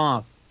kill them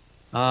off.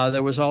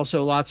 There was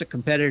also lots of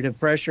competitive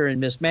pressure and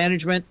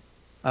mismanagement,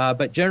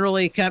 but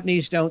generally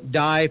companies don't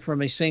die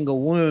from a single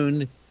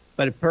wound,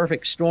 but a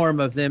perfect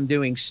storm of them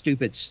doing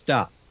stupid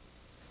stuff.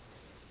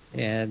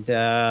 And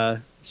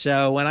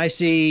so when I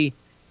see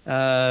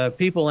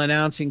people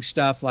announcing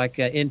stuff like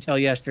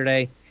Intel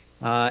yesterday,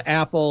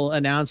 Apple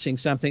announcing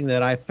something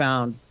that I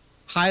found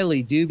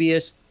highly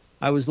dubious,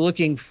 I was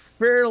looking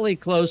fairly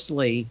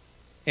closely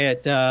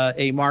at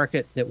a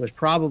market that was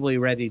probably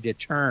ready to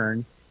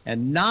turn,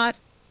 and not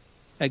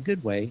a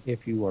good way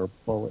if you were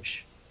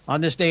bullish.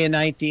 On this day in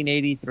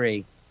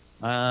 1983,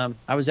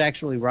 I was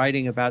actually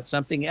writing about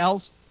something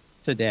else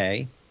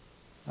today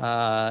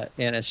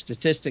in a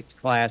statistics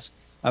class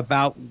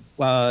about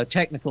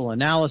technical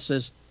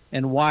analysis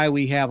and why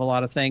we have a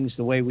lot of things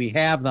the way we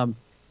have them.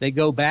 They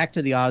go back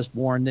to the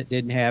Osborne that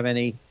didn't have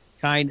any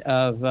kind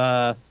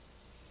of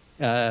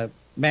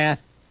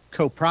math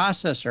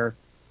coprocessor.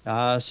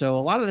 So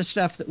a lot of the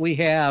stuff that we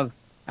have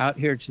out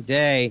here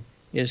today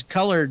is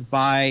colored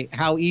by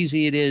how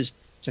easy it is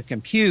to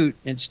compute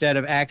instead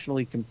of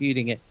actually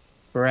computing it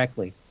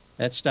correctly.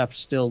 That stuff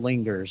still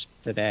lingers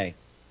today.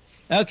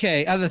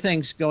 Okay, other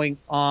things going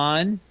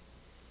on.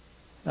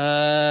 Okay.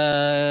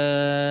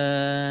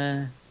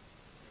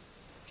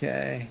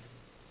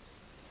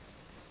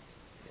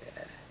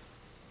 Yeah.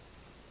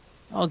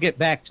 I'll get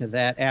back to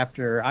that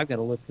after. I've got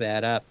to look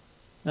that up.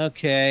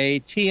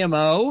 Okay,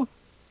 TMO.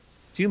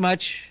 Too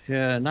much,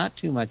 not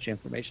too much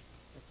information.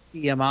 It's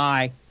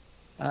TMI.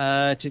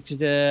 To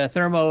the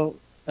Thermo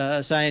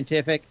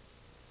Scientific.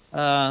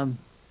 Like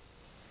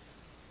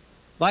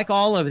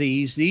all of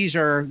these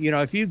are,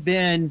 if you've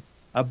been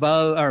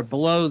above or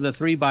below the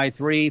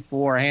 3x3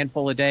 for a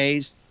handful of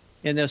days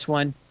in this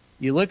one,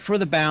 you look for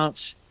the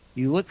bounce,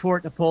 you look for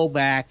it to pull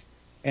back,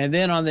 and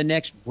then on the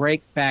next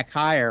break back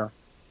higher,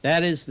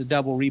 that is the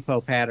double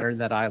repo pattern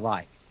that I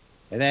like.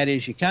 And that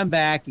is you come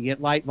back, you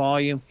get light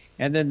volume,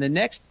 and then the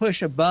next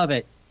push above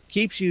it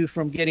keeps you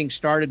from getting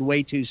started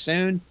way too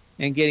soon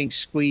and getting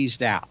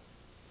squeezed out.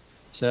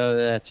 So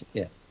that's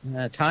it.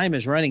 Time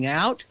is running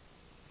out.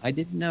 I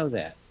didn't know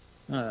that.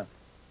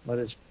 What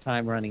is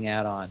time running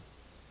out on?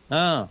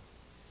 Oh,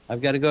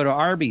 I've got to go to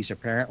Arby's,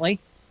 apparently.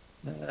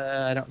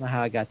 I don't know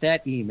how I got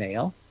that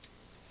email.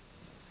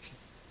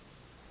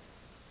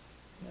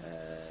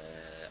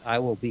 I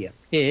will be a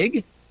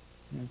pig.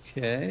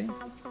 Okay.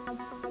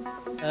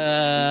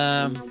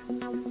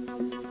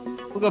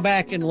 We'll go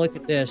back and look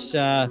at this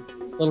a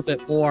little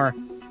bit more.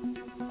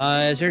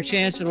 Is there a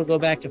chance it'll go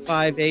back to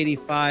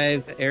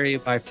 585 area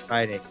by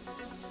Friday?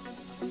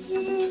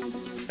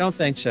 Don't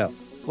think so.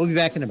 We'll be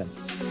back in a minute.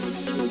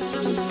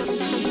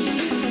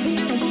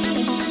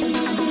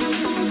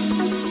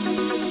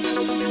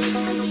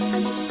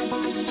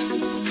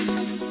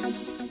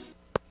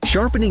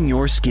 Sharpening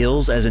your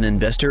skills as an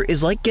investor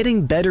is like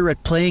getting better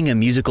at playing a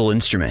musical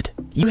instrument.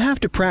 You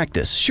have to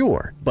practice,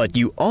 sure, but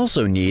you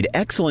also need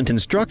excellent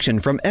instruction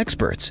from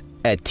experts.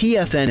 At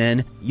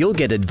TFNN, you'll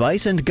get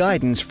advice and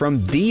guidance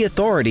from the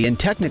authority in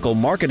technical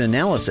market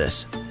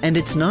analysis. And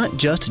it's not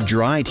just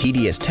dry,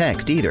 tedious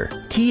text either.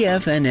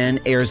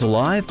 TFNN airs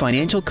live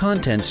financial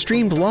content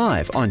streamed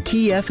live on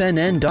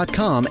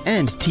TFNN.com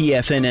and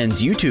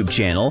TFNN's YouTube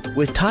channel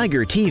with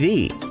Tiger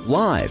TV,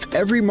 live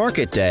every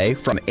market day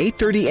from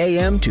 8:30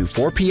 a.m. to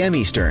 4 p.m.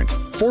 Eastern.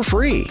 For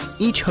free.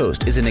 Each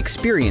host is an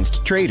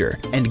experienced trader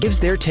and gives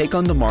their take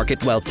on the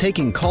market while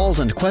taking calls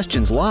and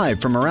questions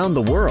live from around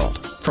the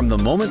world. From the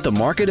moment the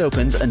market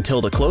opens until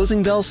the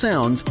closing bell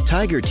sounds,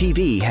 Tiger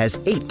TV has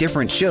 8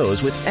 different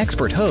shows with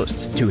expert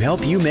hosts to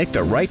help you make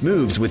the right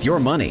moves with your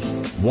money.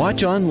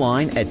 Watch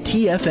online at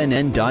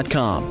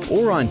TFNN.com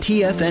or on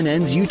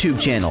TFNN's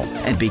YouTube channel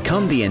and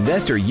become the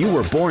investor you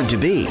were born to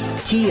be.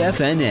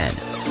 TFNN,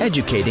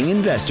 educating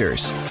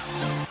investors.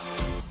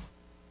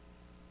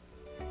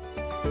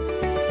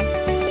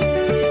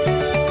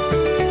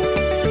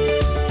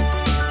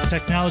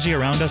 Technology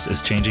around us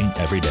is changing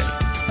every day.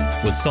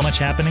 With so much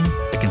happening,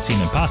 it can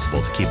seem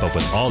impossible to keep up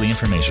with all the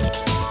information.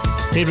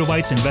 David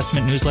White's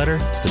investment newsletter,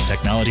 The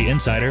Technology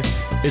Insider,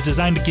 is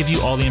designed to give you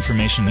all the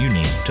information you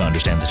need to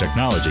understand the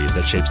technology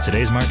that shapes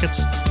today's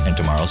markets and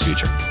tomorrow's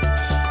future.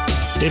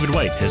 David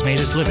White has made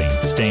his living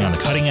staying on the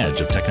cutting edge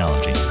of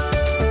technology.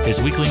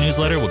 His weekly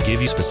newsletter will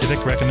give you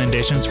specific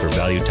recommendations for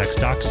value tech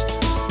stocks,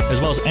 as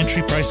well as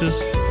entry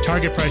prices,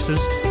 target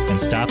prices, and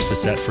stops to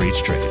set for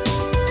each trade.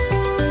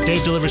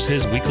 Dave delivers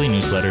his weekly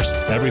newsletters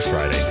every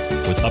Friday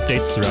with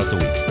updates throughout the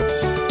week.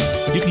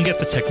 You can get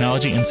the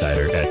Technology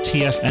Insider at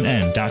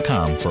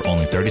TFNN.com for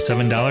only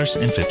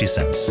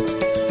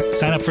 $37.50.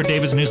 Sign up for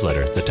David's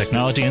newsletter, The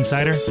Technology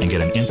Insider, and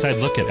get an inside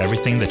look at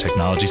everything the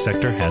technology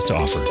sector has to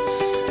offer.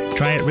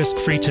 Try it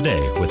risk-free today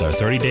with our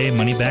 30-day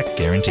money-back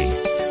guarantee.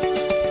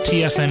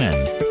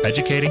 TFNN,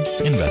 educating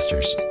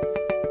investors.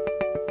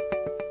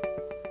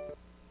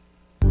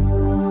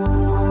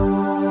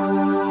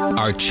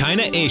 Are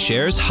China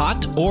A-shares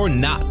hot or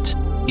not?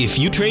 If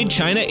you trade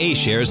China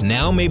A-shares,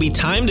 now may be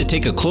time to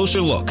take a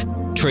closer look.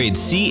 Trade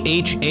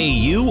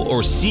CHAU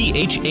or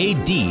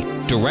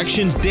CHAD,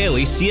 Directions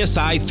Daily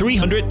CSI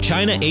 300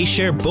 China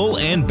A-share Bull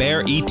and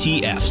Bear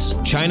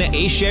ETFs. China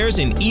A-shares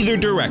in either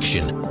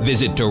direction.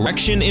 Visit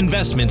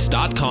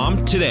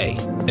directioninvestments.com today.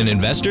 An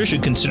investor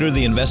should consider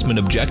the investment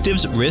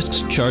objectives,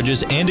 risks,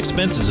 charges, and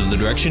expenses of the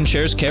Direction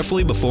shares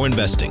carefully before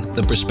investing.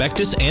 The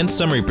prospectus and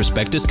summary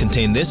prospectus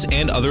contain this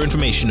and other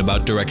information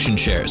about Direction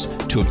shares.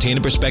 To obtain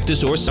a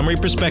prospectus or summary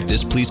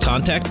prospectus, please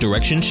contact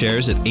Direction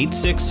shares at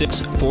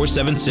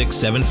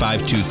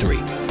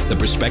 866-476-7523. The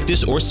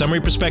prospectus or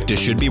summary prospectus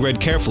should be read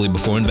carefully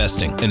before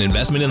investing. An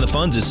investment in the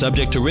funds is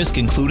subject to risk,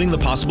 including the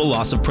possible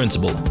loss of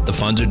principal. The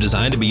funds are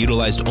designed to be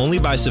utilized only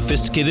by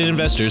sophisticated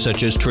investors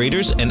such as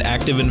traders and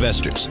active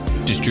investors.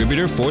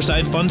 Distributor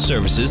Foreside Fund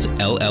Services,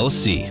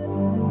 LLC.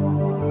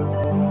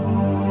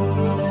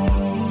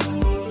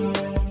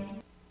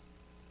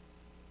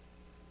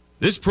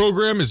 This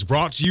program is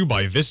brought to you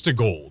by Vista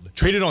Gold,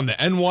 traded on the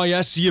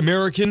NYSE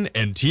American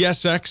and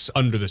TSX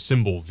under the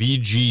symbol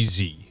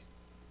VGZ.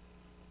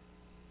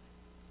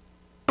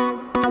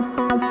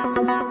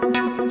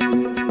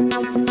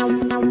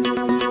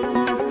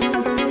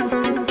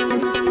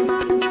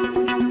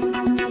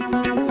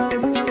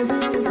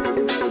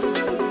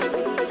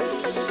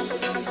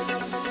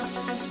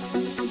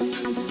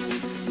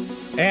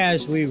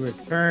 As we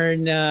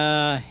return,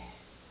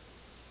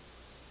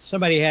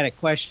 somebody had a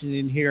question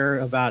in here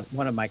about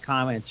one of my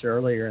comments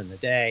earlier in the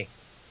day,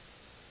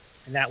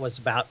 and that was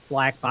about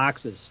black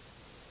boxes.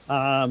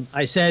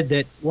 I said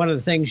that one of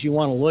the things you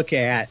want to look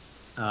at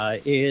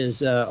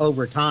is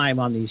over time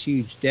on these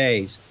huge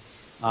days.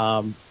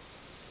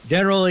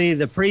 Generally,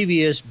 the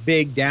previous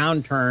big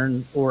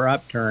downturn or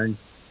upturn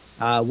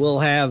will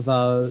have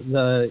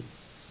the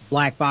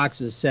black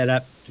boxes set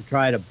up to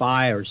try to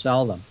buy or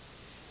sell them.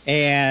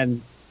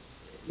 And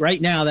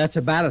right now, that's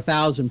about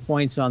 1,000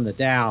 points on the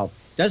Dow.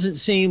 Doesn't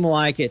seem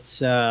like it's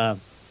so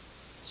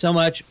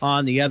much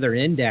on the other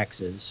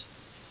indexes.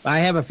 I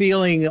have a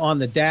feeling on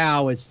the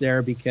Dow it's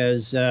there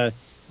because they're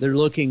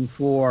looking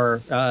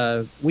for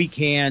weak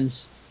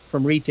hands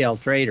from retail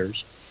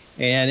traders.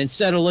 And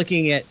instead of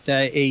looking at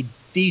a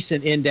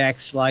decent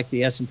index like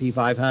the S&P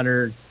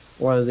 500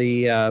 or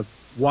the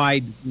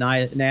wide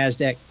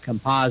NASDAQ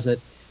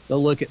composite,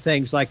 they'll look at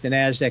things like the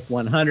NASDAQ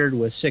 100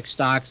 with 6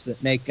 stocks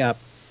that make up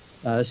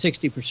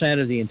 60%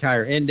 of the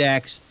entire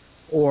index,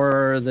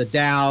 or the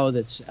Dow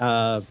that's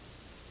 30,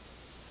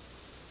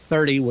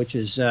 which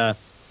is 96%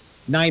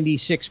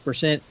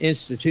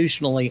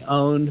 institutionally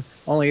owned.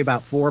 Only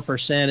about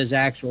 4% is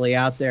actually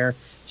out there.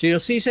 So you'll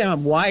see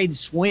some wide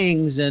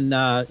swings in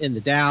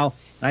the Dow,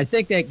 and I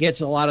think that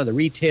gets a lot of the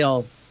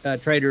retail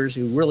traders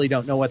who really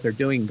don't know what they're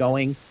doing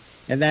going,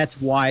 and that's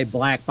why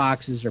black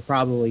boxes are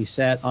probably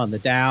set on the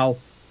Dow,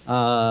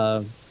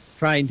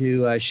 trying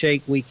to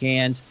shake weak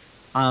hands.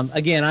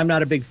 Again, I'm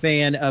not a big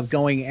fan of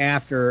going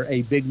after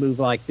a big move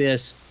like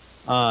this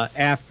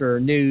after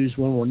news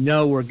when we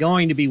know we're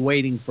going to be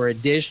waiting for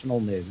additional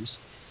news.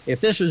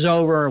 If this was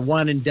over,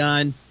 one and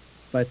done,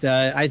 but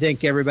I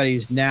think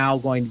everybody's now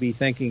going to be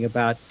thinking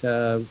about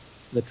the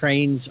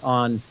trains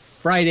on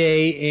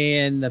Friday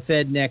and the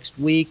Fed next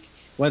week,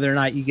 whether or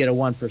not you get a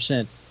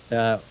 1%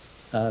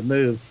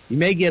 move. You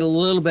may get a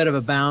little bit of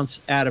a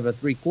bounce out of a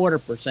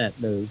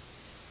 0.75% move,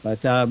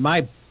 but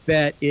my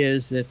bet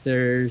is that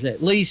there's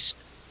at least,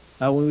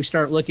 when we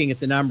start looking at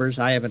the numbers,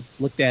 I haven't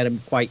looked at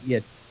them quite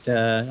yet.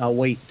 I'll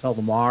wait until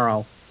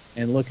tomorrow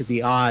and look at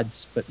the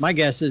odds. But my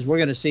guess is we're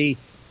going to see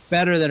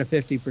better than a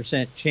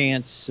 50%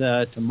 chance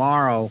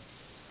tomorrow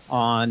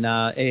on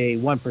a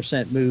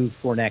 1% move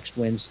for next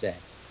Wednesday.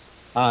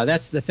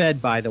 That's the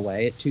Fed, by the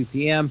way, at 2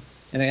 p.m.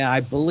 And I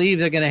believe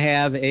they're going to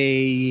have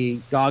a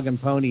dog and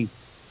pony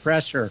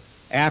presser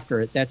after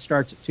it. That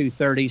starts at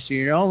 2:30, so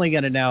you're only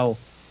going to know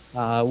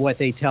what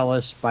they tell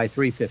us by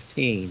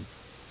 3:15.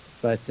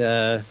 But,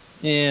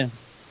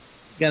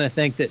 going to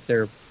think that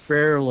they're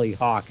fairly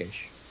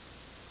hawkish.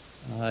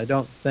 I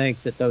don't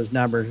think that those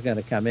numbers are going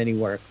to come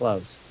anywhere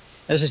close.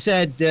 As I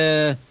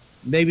said,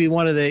 maybe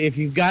one of the, if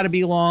you've got to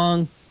be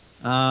long,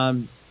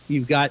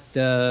 you've got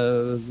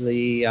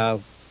the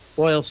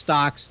oil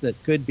stocks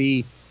that could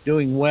be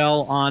doing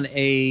well on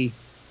a,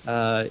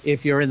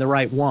 if you're in the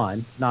right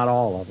one, not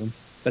all of them,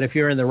 but if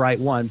you're in the right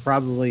one,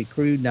 probably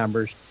crude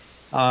numbers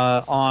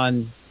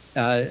on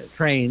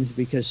trains,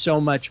 because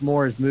so much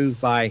more is moved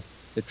by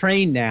the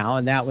train now,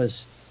 and that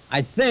was,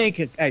 I think,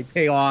 a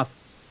payoff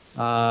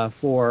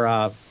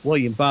for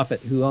William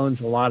Buffett, who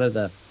owns a lot of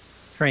the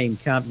train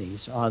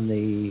companies on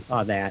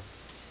that.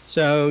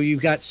 So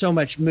you've got so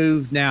much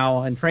moved now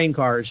on train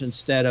cars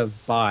instead of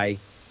by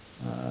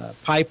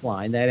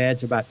pipeline. That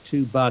adds about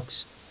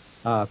 $2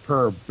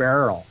 per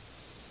barrel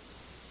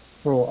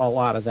for a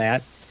lot of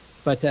that.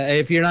 But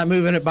if you're not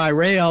moving it by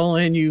rail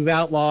and you've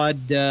outlawed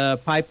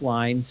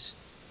pipelines,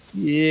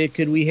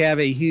 could we have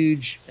a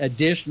huge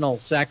additional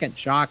second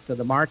shock to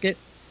the market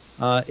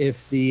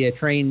if the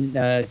train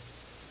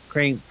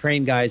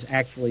guys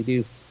actually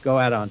do go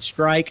out on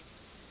strike?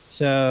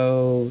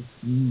 So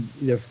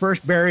the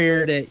first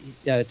barrier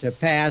to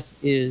pass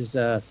is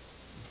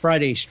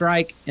Friday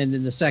strike, and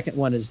then the second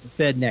one is the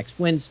Fed next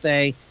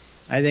Wednesday.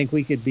 I think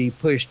we could be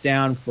pushed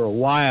down for a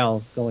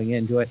while going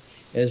into it.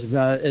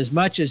 As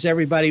much as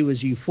everybody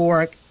was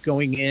euphoric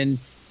going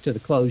into the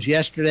close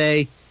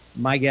yesterday,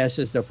 my guess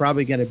is they're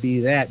probably going to be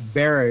that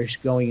bearish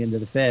going into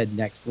the Fed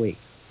next week.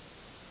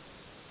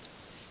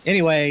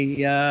 Anyway,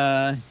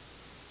 yeah,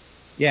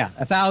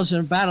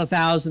 1,000, about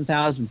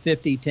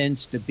 1,050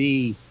 tends to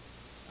be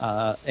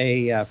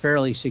a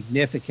fairly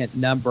significant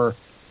number,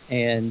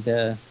 and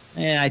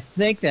I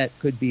think that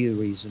could be the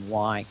reason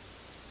why.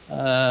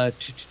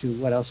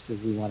 What else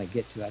did we want to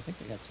get to? I think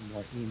I got some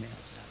more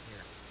emails out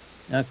here.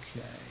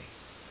 Okay.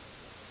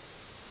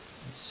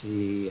 Let's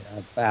see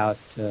about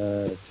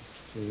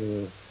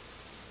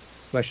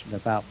question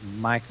about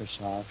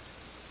Microsoft.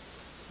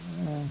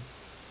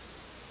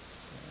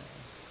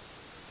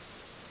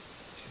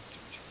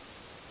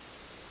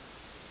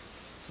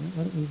 Is that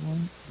what we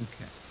want?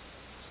 Okay.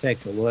 Let's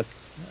take a look.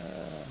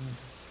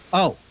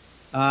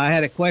 I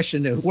had a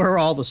question. Where are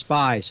all the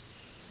spies?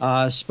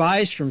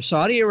 Spies from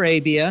Saudi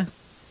Arabia.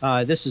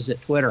 This is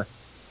at Twitter.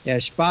 Yeah,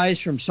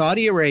 spies from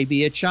Saudi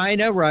Arabia,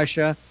 China,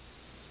 Russia,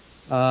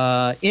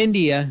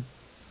 India.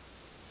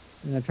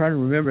 And I'm trying to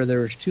remember. There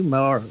was two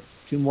more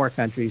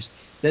countries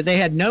that they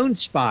had known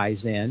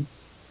spies in.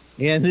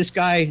 And this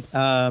guy,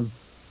 the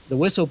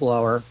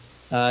whistleblower,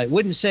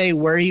 wouldn't say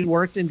where he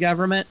worked in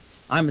government.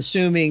 I'm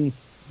assuming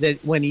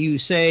that when you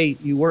say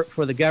you work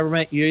for the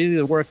government, you're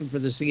either working for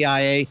the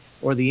CIA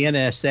or the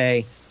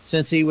NSA.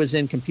 Since he was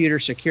in computer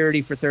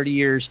security for 30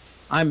 years,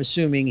 I'm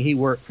assuming he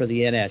worked for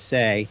the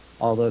NSA,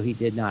 although he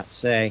did not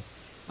say.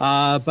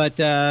 But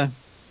I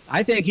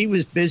think he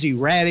was busy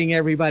ratting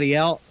everybody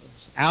else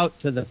out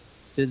to the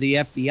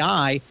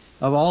FBI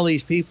of all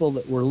these people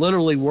that were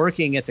literally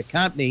working at the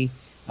company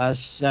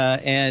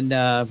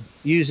and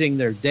using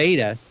their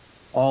data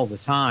all the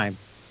time.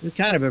 It was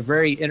kind of a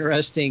very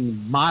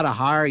interesting Mata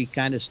Hari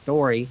kind of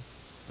story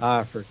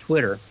for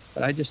Twitter,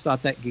 but I just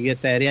thought that could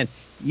get that in.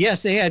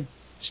 Yes, they had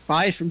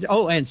spies from,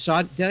 and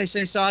Saudi, did I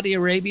say Saudi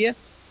Arabia?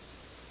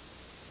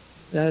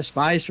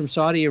 Spies from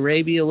Saudi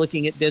Arabia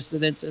looking at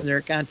dissidents in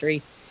their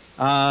country.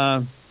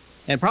 And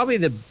probably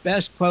the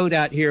best quote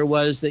out here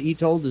was that he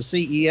told the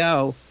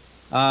CEO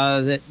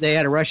that they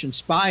had a Russian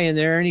spy in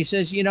there, and he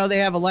says, they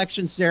have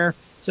elections there,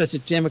 so it's a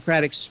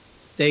democratic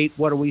state.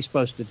 What are we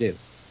supposed to do?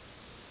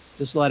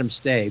 Just let them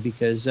stay,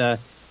 because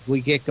if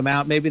we kick them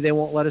out, maybe they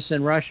won't let us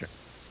in Russia.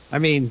 I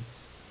mean,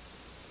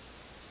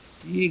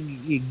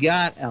 you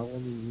got a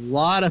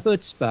lot of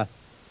chutzpah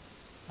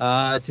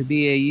to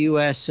be a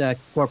U.S.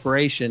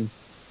 corporation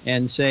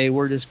and say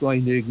we're just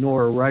going to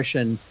ignore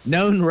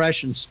known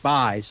Russian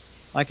spies.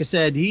 Like I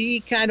said, he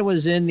kind of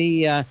was in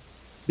the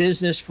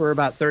business for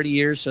about 30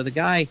 years, so the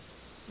guy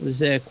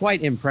was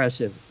quite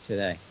impressive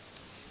today.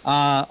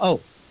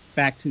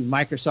 Back to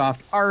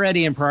Microsoft,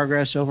 already in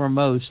progress over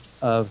most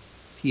of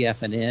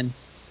TFNN,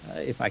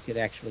 if I could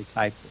actually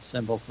type the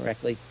symbol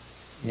correctly,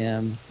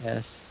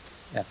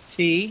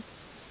 MSFT.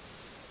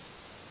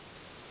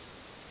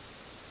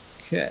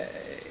 Okay.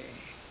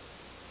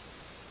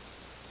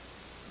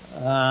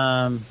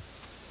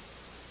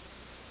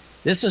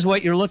 This is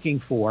what you're looking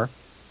for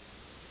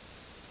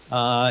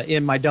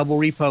in my double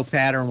repo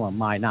pattern. Well,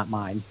 not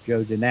mine.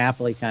 Joe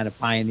DiNapoli kind of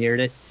pioneered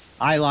it.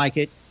 I like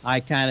it. I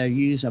kind of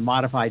use a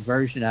modified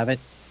version of it.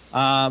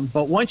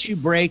 But once you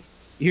break,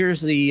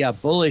 here's the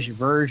bullish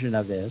version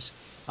of this.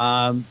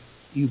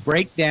 You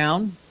break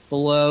down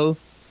below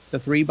the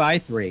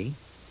 3x3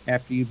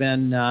 after you've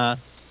been,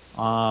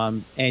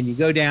 and you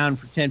go down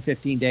for 10,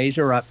 15 days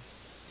or up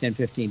 10,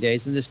 15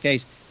 days. In this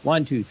case,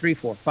 1, 2, 3,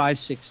 4, 5,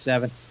 6,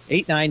 7,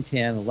 8, 9,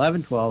 10,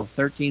 11, 12,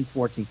 13,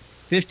 14,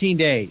 15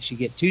 days. You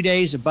get 2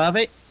 days above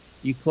it,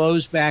 you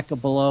close back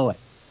below it.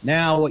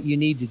 Now what you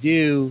need to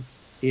do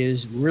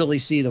is really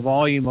see the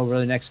volume over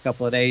the next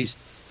couple of days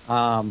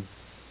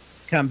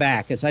come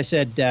back. As I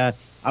said,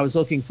 I was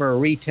looking for a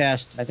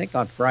retest. I think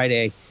on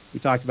Friday we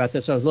talked about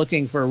this. I was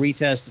looking for a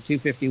retest of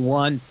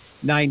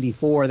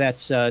 251.94.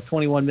 That's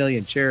 21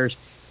 million shares.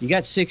 You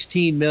got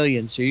 16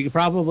 million, so you're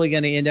probably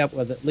going to end up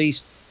with at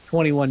least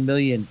 21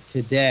 million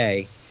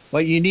today.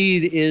 What you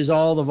need is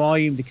all the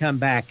volume to come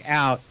back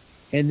out,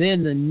 and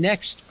then the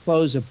next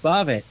close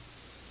above it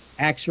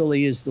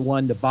actually is the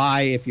one to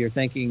buy if you're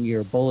thinking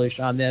you're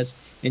bullish on this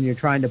and you're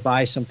trying to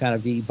buy some kind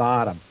of V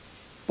bottom.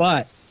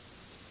 But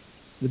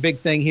the big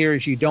thing here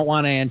is you don't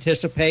want to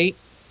anticipate.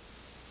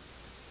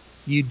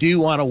 You do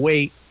want to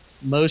wait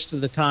most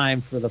of the time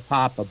for the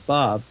pop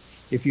above.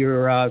 If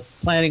you're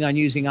planning on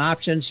using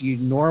options, you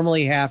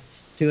normally have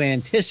to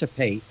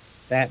anticipate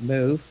that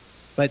move.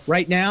 But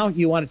right now,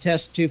 you want to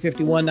test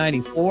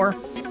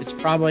 251.94. It's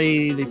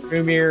probably the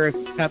premier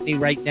company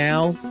right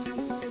now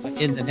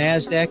in the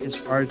NASDAQ as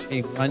far as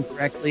being run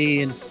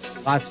correctly, and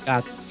lots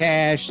of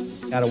cash,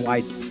 got a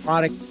wide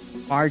product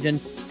margin.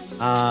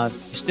 You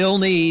still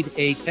need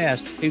a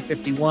test,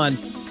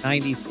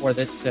 251.94.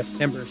 That's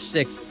September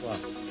 6th low.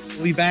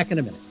 We'll be back in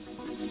a minute.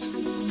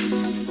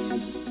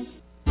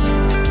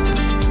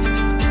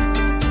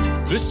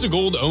 Vista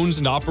Gold owns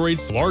and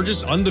operates the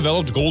largest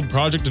undeveloped gold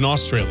project in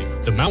Australia,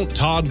 the Mount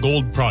Todd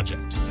Gold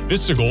Project.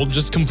 Vista Gold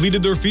just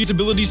completed their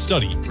feasibility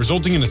study,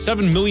 resulting in a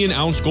 7 million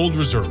ounce gold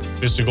reserve.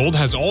 Vista Gold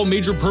has all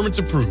major permits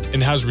approved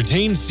and has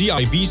retained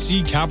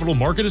CIBC capital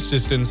market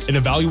assistance in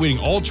evaluating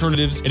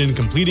alternatives and in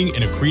completing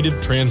an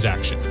accretive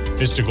transaction.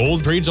 Vista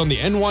Gold trades on the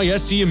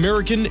NYSE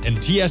American and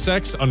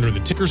TSX under the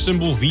ticker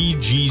symbol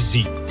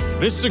VGZ.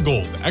 Vista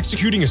Gold,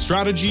 executing a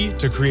strategy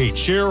to create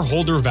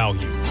shareholder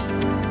value.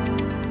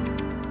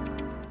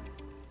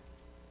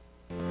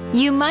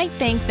 You might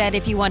think that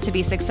if you want to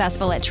be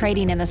successful at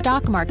trading in the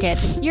stock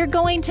market, you're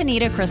going to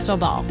need a crystal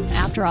ball.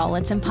 After all,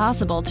 it's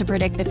impossible to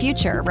predict the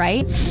future,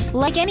 right?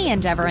 Like any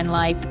endeavor in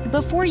life,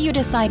 before you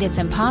decide it's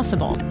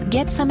impossible,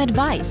 get some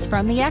advice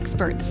from the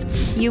experts.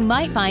 You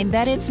might find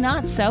that it's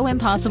not so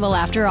impossible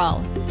after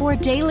all. For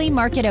daily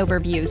market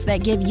overviews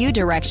that give you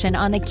direction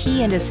on the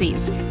key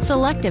indices,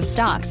 selective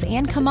stocks,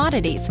 and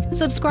commodities,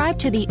 subscribe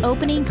to the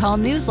Opening Call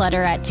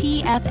newsletter at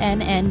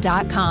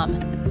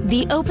TFNN.com.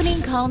 The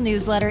Opening Call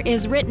newsletter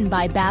is written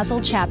by Basil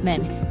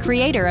Chapman,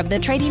 creator of the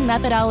trading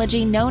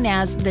methodology known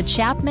as the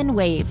Chapman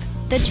Wave.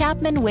 The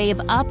Chapman Wave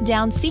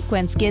up-down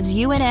sequence gives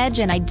you an edge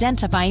in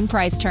identifying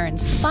price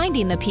turns,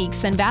 finding the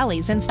peaks and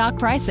valleys in stock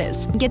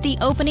prices. Get the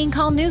Opening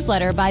Call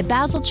newsletter by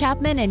Basil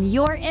Chapman in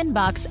your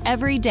inbox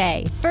every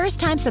day.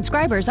 First-time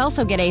subscribers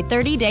also get a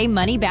 30-day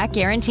money-back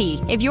guarantee.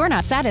 If you're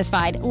not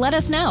satisfied, let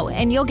us know,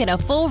 and you'll get a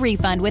full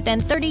refund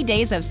within 30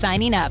 days of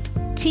signing up.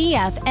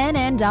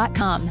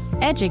 TFNN.com,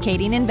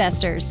 educating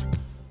investors.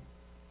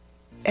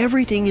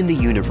 Everything in the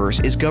universe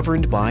is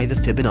governed by the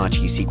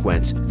Fibonacci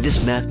sequence.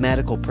 This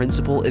mathematical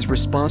principle is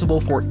responsible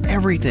for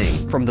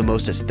everything from the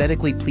most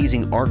aesthetically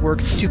pleasing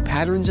artwork to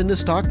patterns in the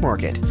stock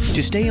market.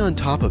 To stay on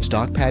top of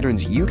stock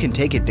patterns you can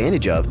take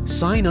advantage of,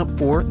 sign up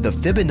for the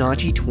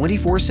Fibonacci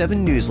 24/7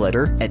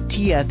 newsletter at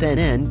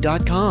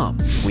TFNN.com.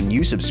 When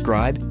you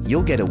subscribe,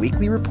 you'll get a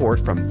weekly report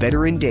from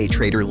veteran day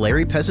trader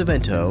Larry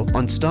Pesavento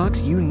on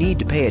stocks you need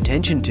to pay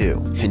attention to.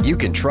 And you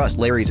can trust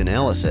Larry's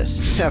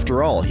analysis.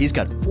 After all, he's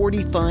got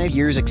 45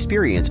 years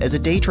experience as a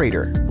day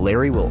trader.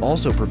 Larry will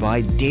also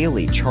provide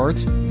daily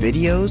charts,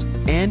 videos,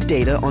 and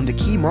data on the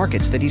key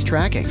markets that he's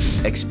tracking.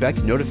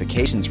 Expect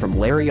notifications from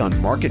Larry on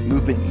market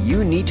movement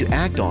you need to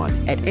act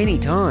on at any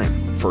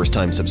time.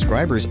 First-time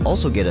subscribers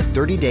also get a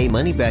 30-day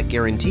money-back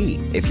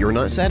guarantee. If you're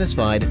not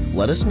satisfied,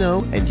 let us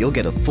know and you'll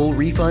get a full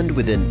refund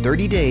within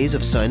 30 days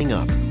of signing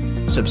up.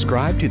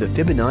 Subscribe to the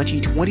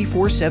Fibonacci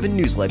 24/7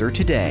 newsletter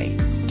today.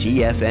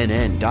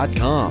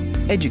 TFNN.com,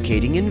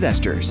 educating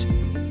investors.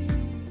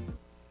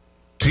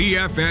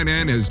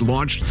 TFNN has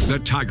launched the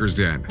Tiger's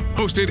Den,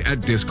 hosted at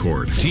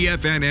Discord.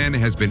 TFNN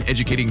has been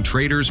educating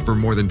traders for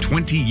more than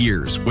 20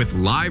 years with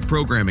live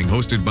programming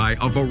hosted by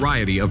a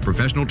variety of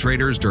professional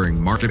traders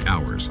during market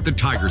hours. The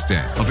Tiger's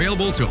Den,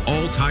 available to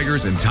all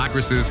tigers and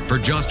tigresses for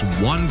just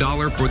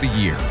 $1 for the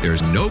year.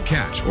 There's no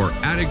catch or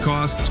added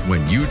costs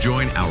when you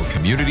join our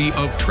community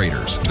of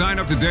traders. Sign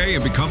up today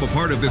and become a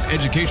part of this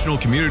educational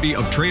community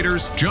of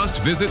traders.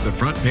 Just visit the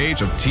front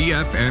page of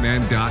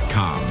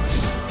TFNN.com.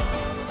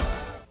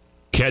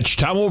 Catch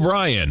Tom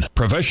O'Brien,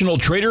 professional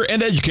trader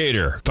and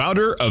educator,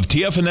 founder of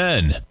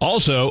TFNN.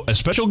 Also, a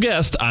special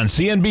guest on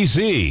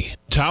CNBC.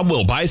 Tom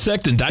will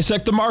bisect and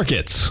dissect the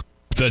markets.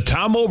 The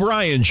Tom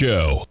O'Brien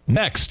Show,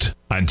 next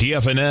on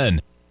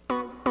TFNN.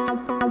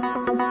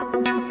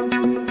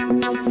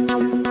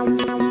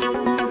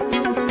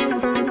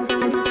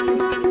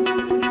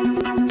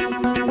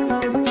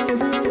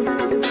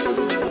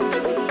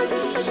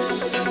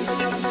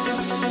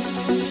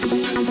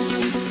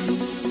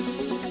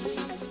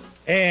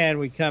 And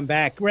we come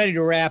back ready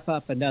to wrap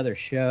up another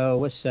show.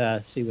 Let's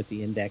see what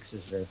the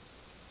indexes are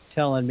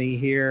telling me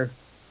here.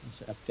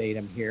 Let's update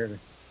them here.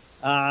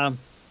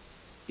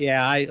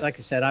 Yeah, like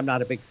I said, I'm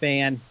not a big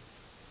fan.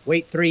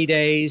 Wait 3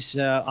 days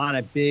on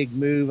a big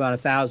move, on a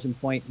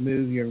 1,000-point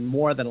move. You're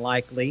more than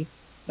likely,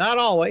 not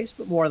always,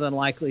 but more than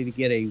likely to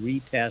get a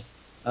retest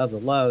of the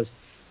lows.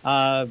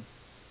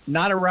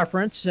 Not a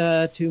reference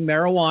to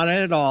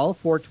marijuana at all.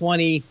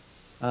 420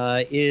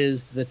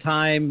 is the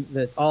time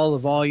that all the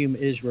volume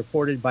is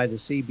reported by the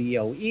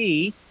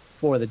CBOE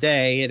for the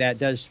day. It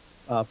does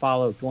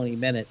follow 20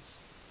 minutes.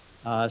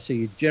 So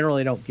you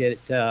generally don't get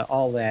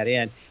all that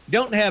in.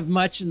 Don't have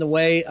much in the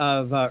way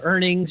of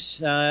earnings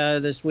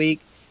this week.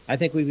 I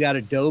think we've got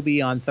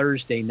Adobe on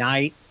Thursday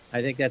night.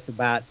 I think that's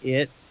about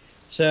it.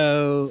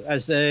 So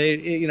as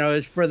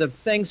as for the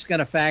things going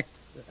to affect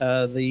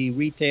the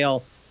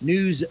retail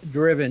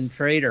news-driven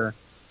trader,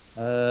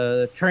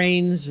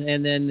 trains,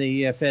 and then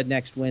the Fed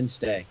next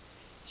Wednesday.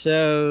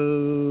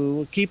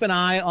 So keep an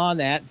eye on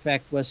that. In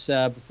fact, let's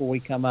before we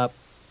come up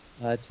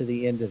to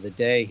the end of the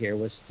day here,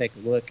 let's take a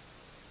look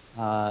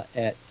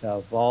at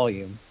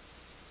volume.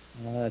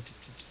 What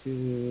do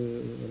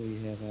we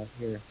have out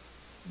here?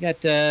 We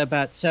got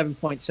about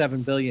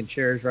 7.7 billion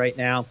shares right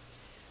now.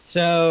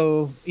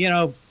 So,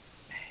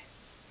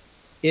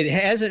 it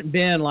hasn't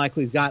been like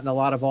we've gotten a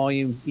lot of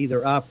volume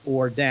either up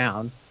or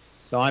down.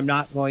 So I'm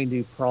not going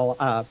to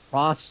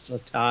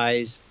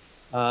proselytize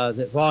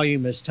that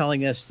volume is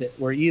telling us that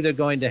we're either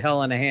going to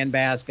hell in a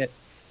handbasket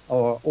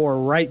or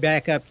right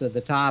back up to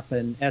the top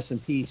in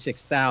S&P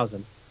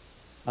 6,000.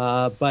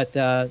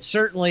 But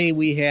certainly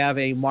we have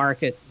a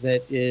market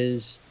that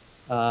is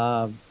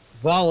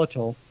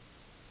volatile,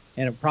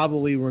 and it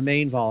probably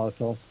remain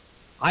volatile.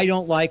 I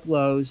don't like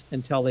lows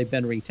until they've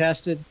been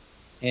retested,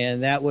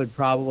 and that would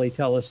probably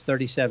tell us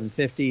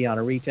 37.50 on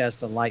a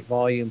retest on light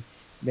volume.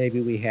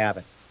 Maybe we have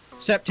it.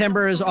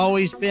 September has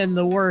always been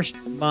the worst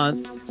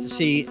month to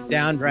see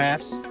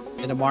downdrafts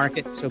in the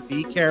market, so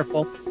be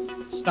careful.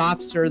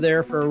 Stops are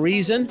there for a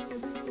reason.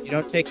 You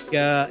don't take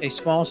a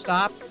small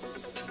stop,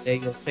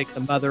 you'll take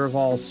the mother of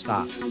all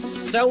stops.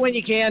 So when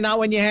you can, not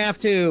when you have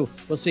to.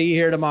 We'll see you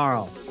here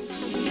tomorrow.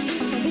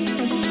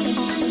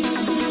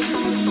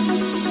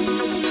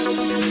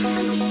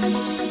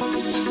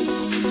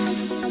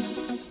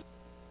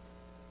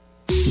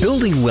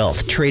 Building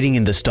wealth trading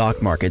in the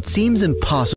stock market seems impossible.